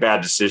fucking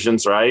bad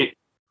decisions, right?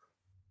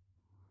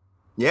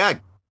 Yeah.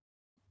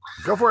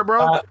 Go for it,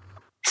 bro.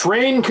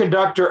 Train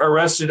conductor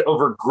arrested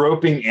over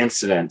groping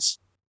incident.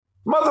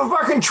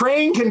 Motherfucking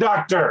train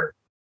conductor.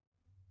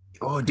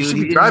 Oh, dude, should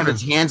he be didn't have driving.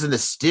 his hands on the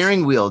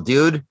steering wheel,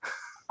 dude.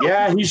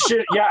 Yeah, he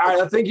should. Yeah,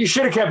 I think he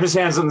should have kept his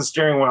hands on the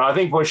steering wheel. I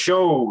think for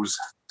shows.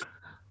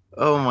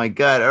 Oh my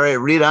God! All right,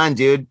 read on,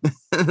 dude.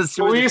 Let's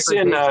see what Police this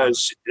in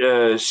person-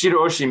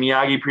 Shiroshi,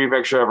 Miyagi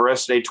Prefecture have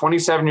arrested a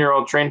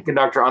 27-year-old train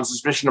conductor on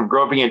suspicion of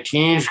groping a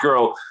teenage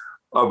girl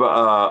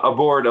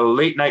aboard a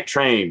late-night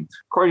train.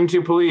 According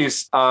to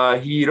police,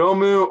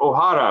 Hiromu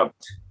Ohara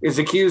is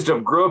accused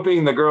of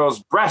groping the girl's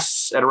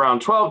breasts at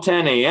around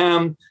 12:10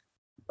 a.m.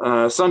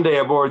 Sunday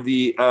aboard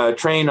the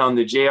train on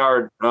the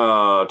JR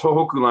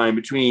Tohoku line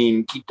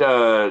between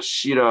Kita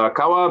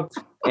Shirakawa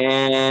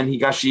and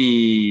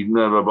Higashi,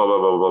 blah, blah, blah, blah,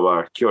 blah, blah,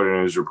 blah. Kyoto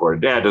News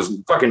reported. Yeah, it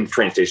doesn't, fucking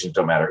train stations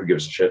don't matter. Who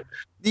gives a shit?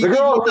 You think he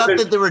thought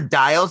that there were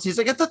dials? He's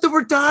like, I thought there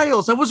were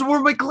dials. I wasn't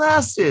wearing my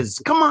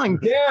glasses. Come on.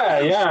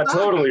 Yeah,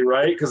 totally,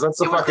 right? Because that's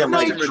the It was the fucking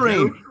night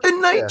train. The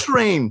night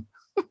train.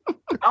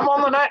 I'm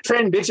on the night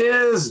train,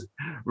 bitches.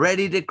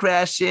 Ready to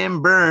crash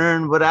and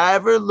burn. Would I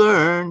ever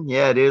learn?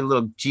 Yeah, dude, a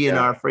little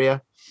GNR for you.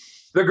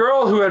 The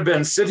girl who had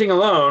been sitting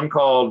alone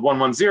called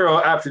 110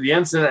 after the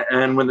incident,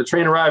 and when the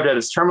train arrived at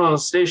its terminal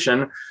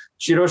station,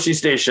 Shiroshi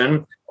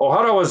Station,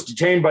 Ohara was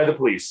detained by the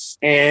police,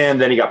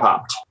 and then he got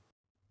popped.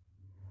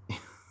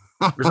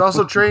 There's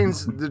also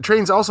trains. The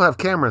trains also have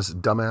cameras,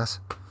 dumbass.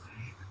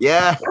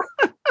 Yeah.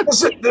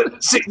 This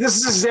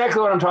is exactly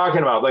what I'm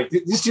talking about. Like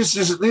this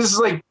is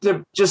like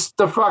just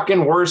the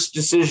fucking worst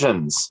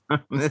decisions.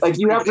 Like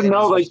you have to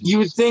know. Like you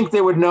would think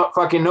they would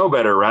know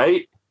better,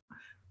 right?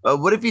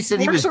 What if he said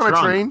he was on drunk?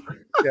 a train.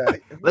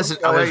 Yeah. Listen,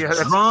 I was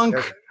drunk.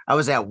 I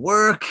was at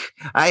work.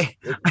 I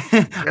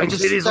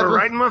just Titties stepped, were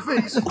right in my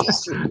face.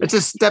 I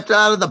just stepped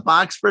out of the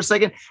box for a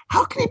second.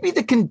 How can he be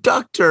the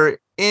conductor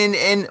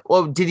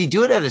well, did he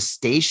do it at a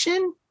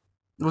station?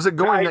 Was it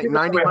going like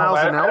 90 miles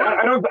an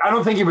hour? I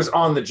don't think he was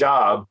on the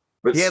job,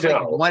 but He had still.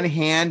 like one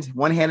hand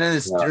on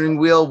the steering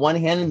wheel, one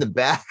hand in the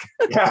back.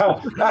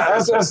 Yeah,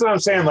 that's what I'm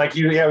saying. Like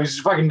he's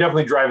fucking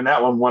definitely driving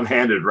that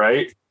one-handed,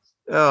 right?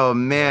 Oh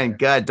man,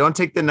 God, don't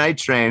take the night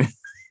train.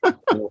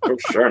 For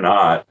sure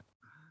not.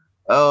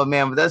 Oh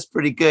man, but that's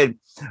pretty good.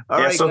 All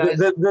right, so guys.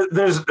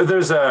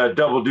 there's a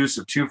double deuce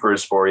of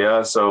twofers for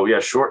you. So yeah,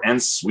 short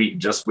and sweet,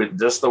 just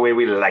the way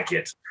we like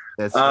it.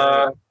 That's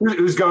right.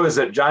 Whose go is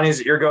it? Johnny, is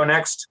it your go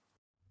next?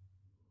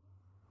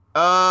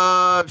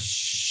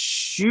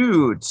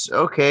 Shoot.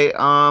 Okay.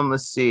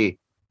 Let's see.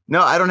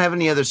 No, I don't have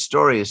any other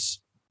stories.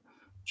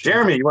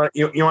 Jeremy, you want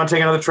to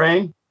take another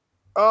train?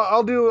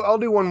 I'll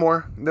do one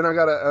more. Then I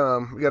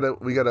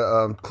we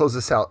gotta close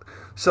this out.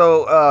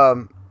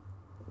 So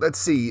let's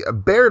see. A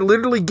bear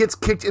literally gets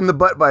kicked in the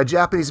butt by a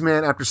Japanese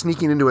man after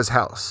sneaking into his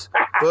house.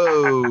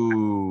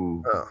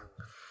 Whoa.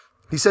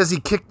 He says he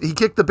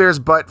kicked the bear's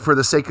butt for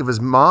the sake of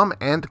his mom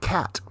and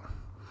cat.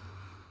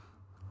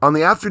 On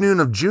the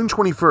afternoon of June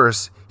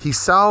 21st,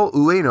 Hisao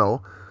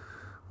Ueno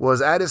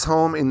was at his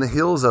home in the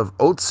hills of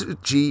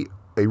Otsuchi,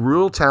 a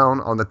rural town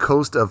on the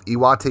coast of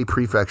Iwate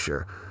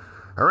Prefecture.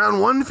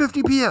 Around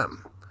 1:50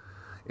 p.m.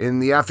 in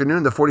the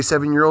afternoon, the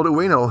 47-year-old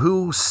Ueno,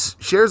 who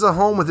shares a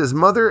home with his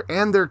mother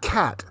and their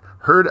cat,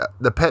 heard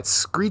the pet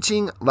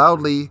screeching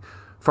loudly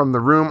from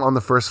the room on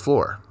the first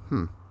floor.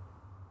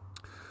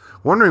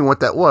 Wondering what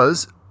that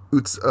was,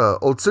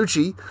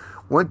 Otsuchi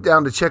went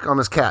down to check on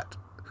his cat,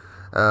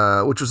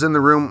 which was in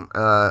the room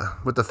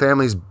with the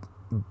family's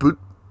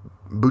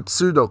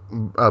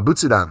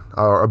Butsudan,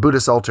 or a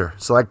Buddhist altar.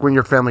 So like when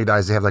your family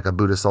dies, they have like a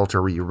Buddhist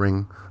altar where you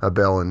ring a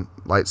bell and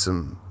light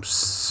some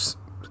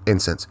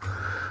incense.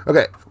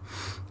 Okay,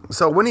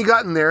 so when he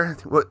got in there,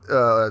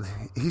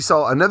 he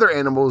saw another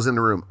animal was in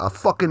the room, a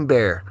fucking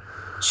bear.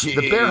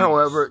 The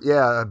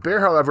bear,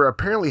 however,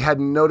 apparently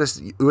hadn't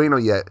noticed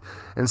Ueno yet.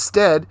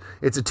 Instead,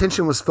 its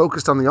attention was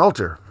focused on the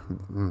altar.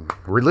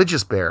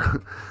 Religious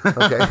bear.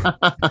 Okay.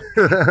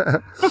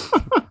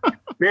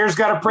 Bears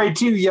gotta pray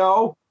too,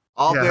 yo.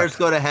 All bears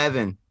go to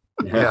heaven.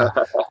 Yeah.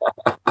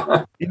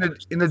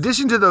 In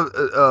addition to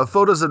the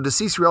photos of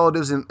deceased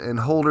relatives and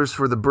holders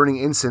for the burning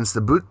incense,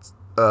 the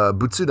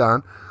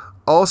Butsudan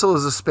also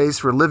is a space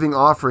for living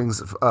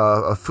offerings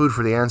of food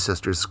for the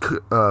ancestors.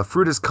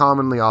 Fruit is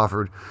commonly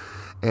offered,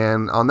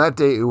 and on that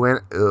day,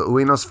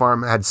 Ueno's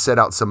farm had set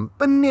out some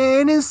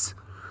bananas,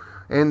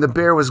 and the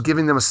bear was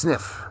giving them a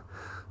sniff,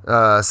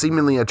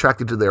 seemingly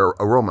attracted to their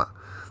aroma.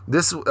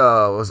 This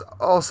was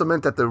also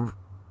meant that the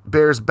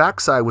bear's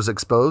backside was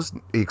exposed.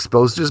 He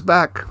exposed his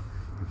back.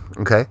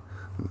 Okay?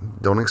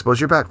 Don't expose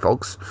your back,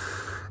 folks.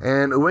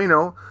 And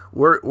Ueno,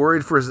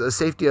 worried for the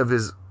safety of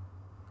his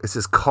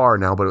car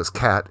now, but it was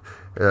cat.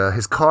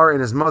 His car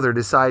and his mother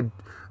decide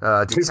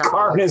his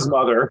car and his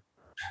mother.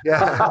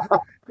 Yeah,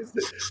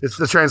 it's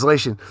the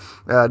translation.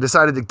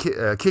 Decided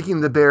to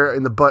kicking the bear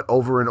in the butt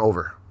over and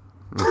over.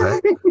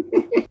 Okay,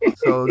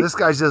 so this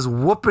guy's just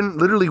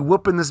literally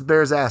whooping this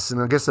bear's ass,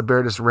 and I guess the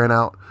bear just ran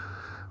out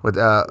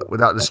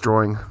without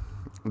destroying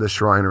the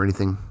shrine or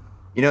anything.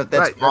 You know,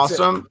 that's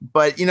awesome.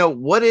 But, you know,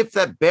 what if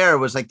that bear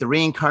was like the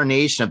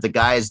reincarnation of the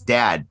guy's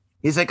dad?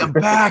 He's like, I'm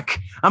back.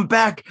 I'm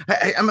back.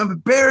 I'm a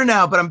bear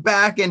now, but I'm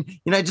back. And,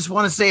 you know, I just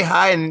want to say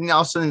hi. And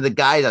all of a sudden the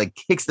guy like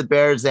kicks the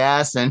bear's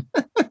ass and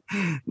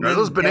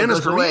those bananas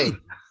for me.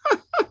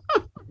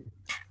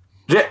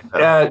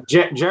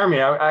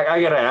 Jeremy,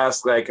 I gotta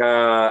ask, like,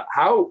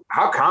 how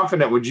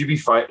confident would you be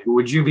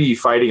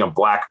fighting a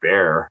black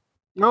bear?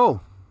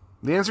 No,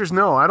 the answer is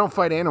no. I don't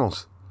fight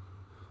animals.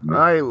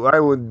 I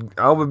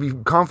would be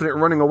confident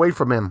running away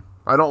from him.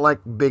 I don't like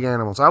big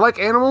animals. I like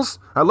animals.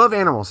 I love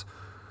animals,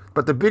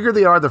 but the bigger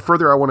they are, the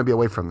further I want to be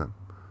away from them.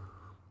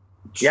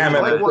 Yeah,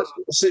 man.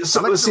 This is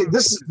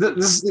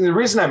the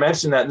reason I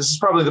mentioned that. This is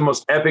probably the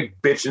most epic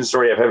bitching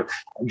story I've ever.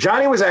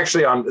 Johnny was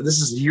actually on. This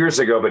is years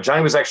ago, but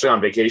Johnny was actually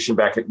on vacation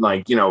back at,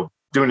 like, you know,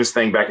 doing his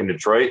thing back in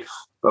Detroit.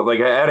 But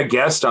like, I had a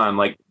guest on.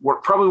 Like,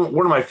 probably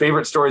one of my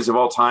favorite stories of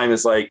all time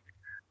is like,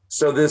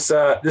 so this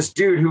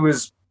dude who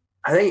was,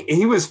 I think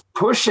he was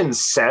pushing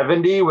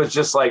 70, was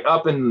just like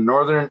up in the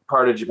northern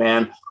part of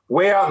Japan,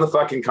 way out in the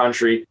fucking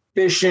country,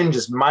 fishing,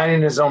 just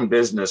minding his own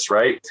business,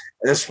 right?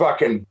 And this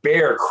fucking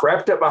bear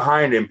crept up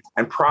behind him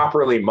and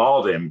properly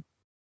mauled him.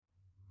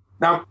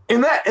 Now, in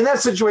that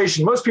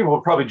situation, most people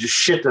would probably just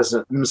shit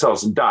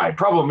themselves and die.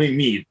 Probably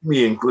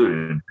me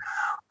included.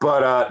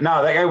 But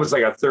no, that guy was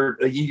like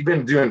he'd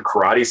been doing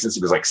karate since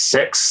he was like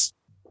 6.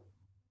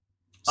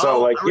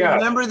 So I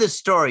remember this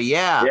story.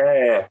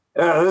 Yeah.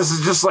 This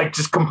is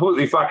just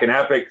completely fucking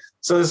epic.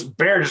 So this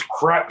bear just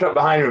crept up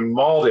behind him and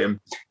mauled him.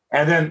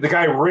 And then the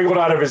guy wriggled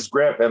out of his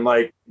grip and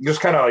like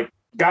just kind of like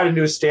got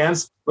into his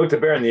stance, looked the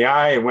bear in the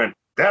eye and went,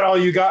 "That all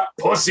you got,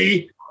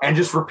 pussy?" And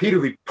just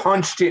repeatedly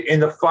punched it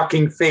in the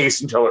fucking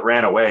face until it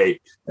ran away.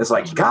 It's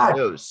like, God,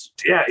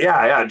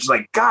 yeah. Just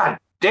like, God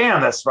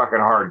damn, that's fucking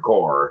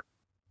hardcore.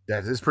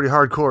 That is pretty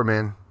hardcore,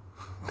 man.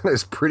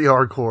 It's pretty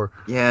hardcore.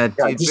 Yeah,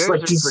 dude, just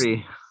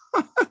pretty.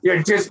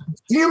 Yeah, just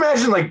can you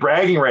imagine like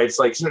bragging rights?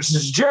 Like,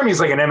 Jeremy's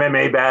like an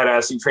MMA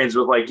badass. He trains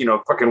with like, you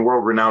know, fucking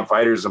world renowned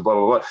fighters and blah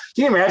blah blah.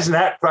 Can you imagine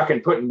that,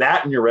 fucking putting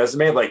that in your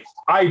resume? Like,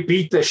 I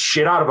beat the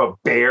shit out of a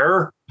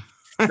bear.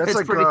 That's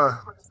like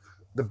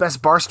the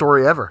best bar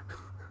story ever.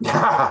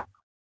 Yeah,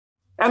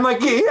 and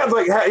like he had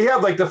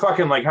like the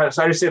fucking like how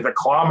to say the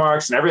claw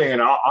marks and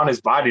everything on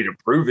his body to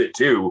prove it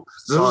too.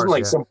 This wasn't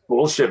like some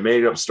bullshit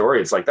made up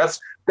story. It's like that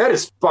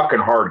is fucking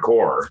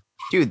hardcore,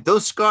 dude.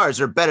 Those scars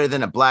are better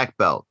than a black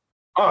belt.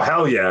 Oh,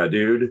 hell yeah,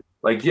 dude.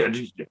 Like, yeah,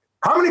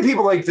 how many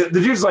people, like, the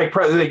dude's like,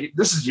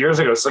 this is years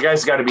ago, so the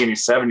guy's got to be in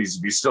his 70s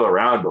to be still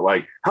around, but,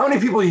 like, how many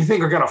people do you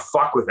think are going to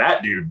fuck with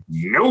that dude?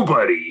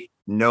 Nobody.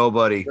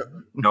 Including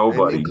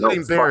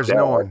bears,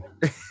 no one.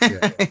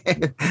 Yeah.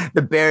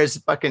 The bears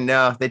fucking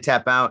know. They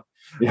tap out.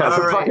 Yeah,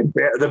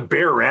 the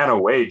bear ran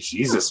away.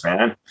 Jesus,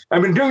 man. I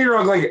mean, don't get me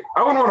wrong, like,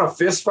 I wouldn't want to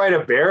fist fight a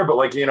bear, but,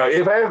 like, you know,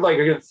 if I had,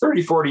 like,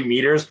 30, 40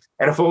 meters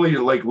and a fully,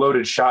 like,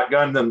 loaded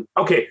shotgun, then,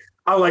 okay,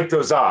 I like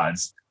those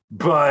odds.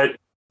 But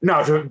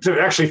no,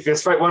 to actually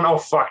fist fight one, oh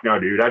fuck no,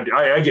 dude!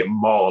 I get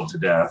mauled to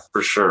death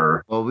for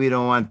sure. Well, we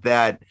don't want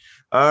that.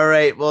 All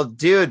right, well,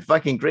 dude,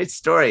 fucking great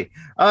story.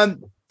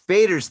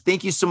 Faders,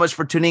 thank you so much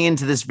for tuning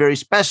into this very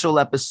special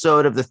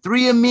episode of the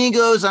Three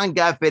Amigos on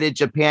Got Faded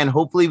Japan.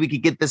 Hopefully, we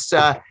could get this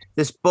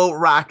this boat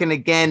rocking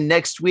again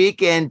next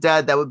week, and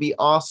that would be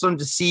awesome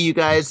to see you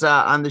guys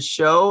on the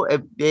show.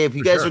 If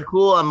you guys are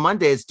cool on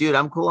Mondays, dude,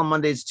 I'm cool on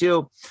Mondays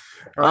too.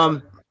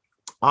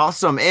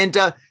 Awesome. And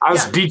I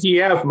was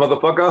DTF,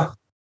 motherfucker.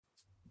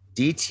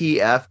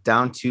 DTF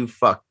down to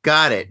fuck.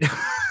 Got it.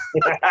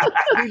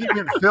 I think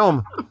you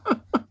film.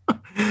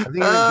 I think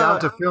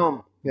down to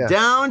film. Yeah.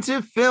 Down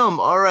to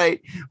film. All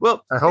right.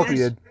 Well, I hope you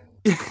did.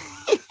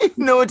 You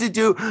know what to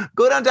do.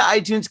 Go down to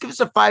iTunes, give us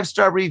a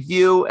 5-star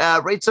review,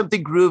 rate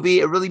something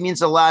groovy. It really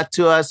means a lot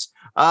to us.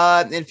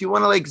 And if you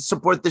want to like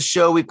support the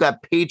show, we've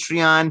got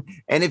Patreon.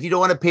 And if you don't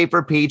want to pay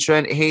for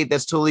Patreon, hey,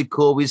 that's totally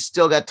cool. We've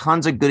still got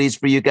tons of goodies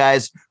for you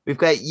guys. We've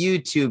got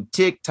YouTube,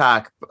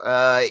 TikTok,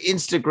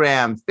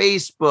 Instagram,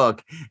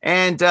 Facebook,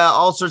 and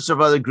all sorts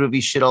of other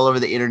groovy shit all over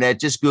the internet.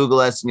 Just Google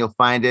us and you'll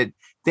find it.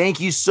 Thank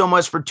you so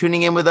much for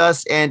tuning in with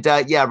us. And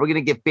yeah, we're going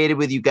to get faded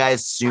with you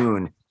guys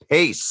soon.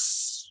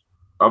 Peace.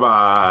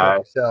 Bye-bye.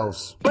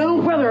 My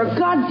own brother, a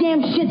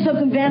goddamn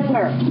shit-sucking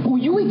vampire. Oh,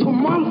 you wait till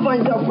Mom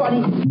finds out,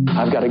 buddy.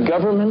 I've got a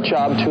government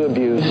job to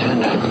abuse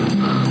and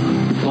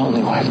a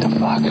lonely wife to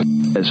fuck.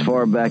 As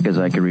far back as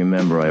I can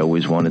remember, I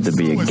always wanted to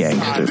be a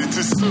gangster.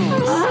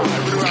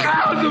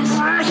 God, the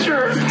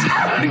pressure!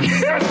 I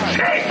can't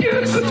take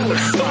it!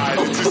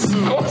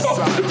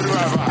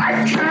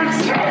 I can't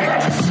take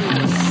it!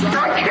 I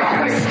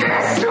can't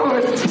get to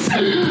it!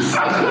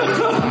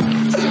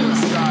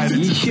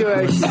 You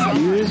sure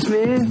excuse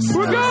me?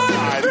 We're going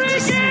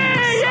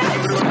freaking!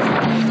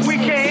 We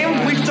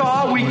came, we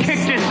saw, we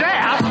kicked his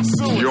ass!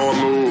 Your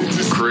move,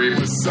 creep.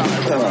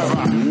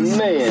 Oh,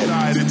 man,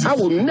 I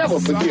will never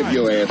forgive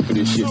your ass for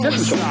this shit. This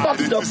is some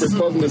fucked up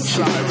repugnant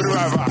shit.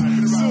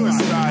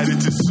 Suicide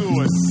into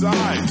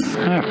suicide.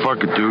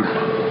 Fuck it, dude.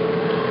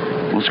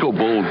 Let's go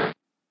bold.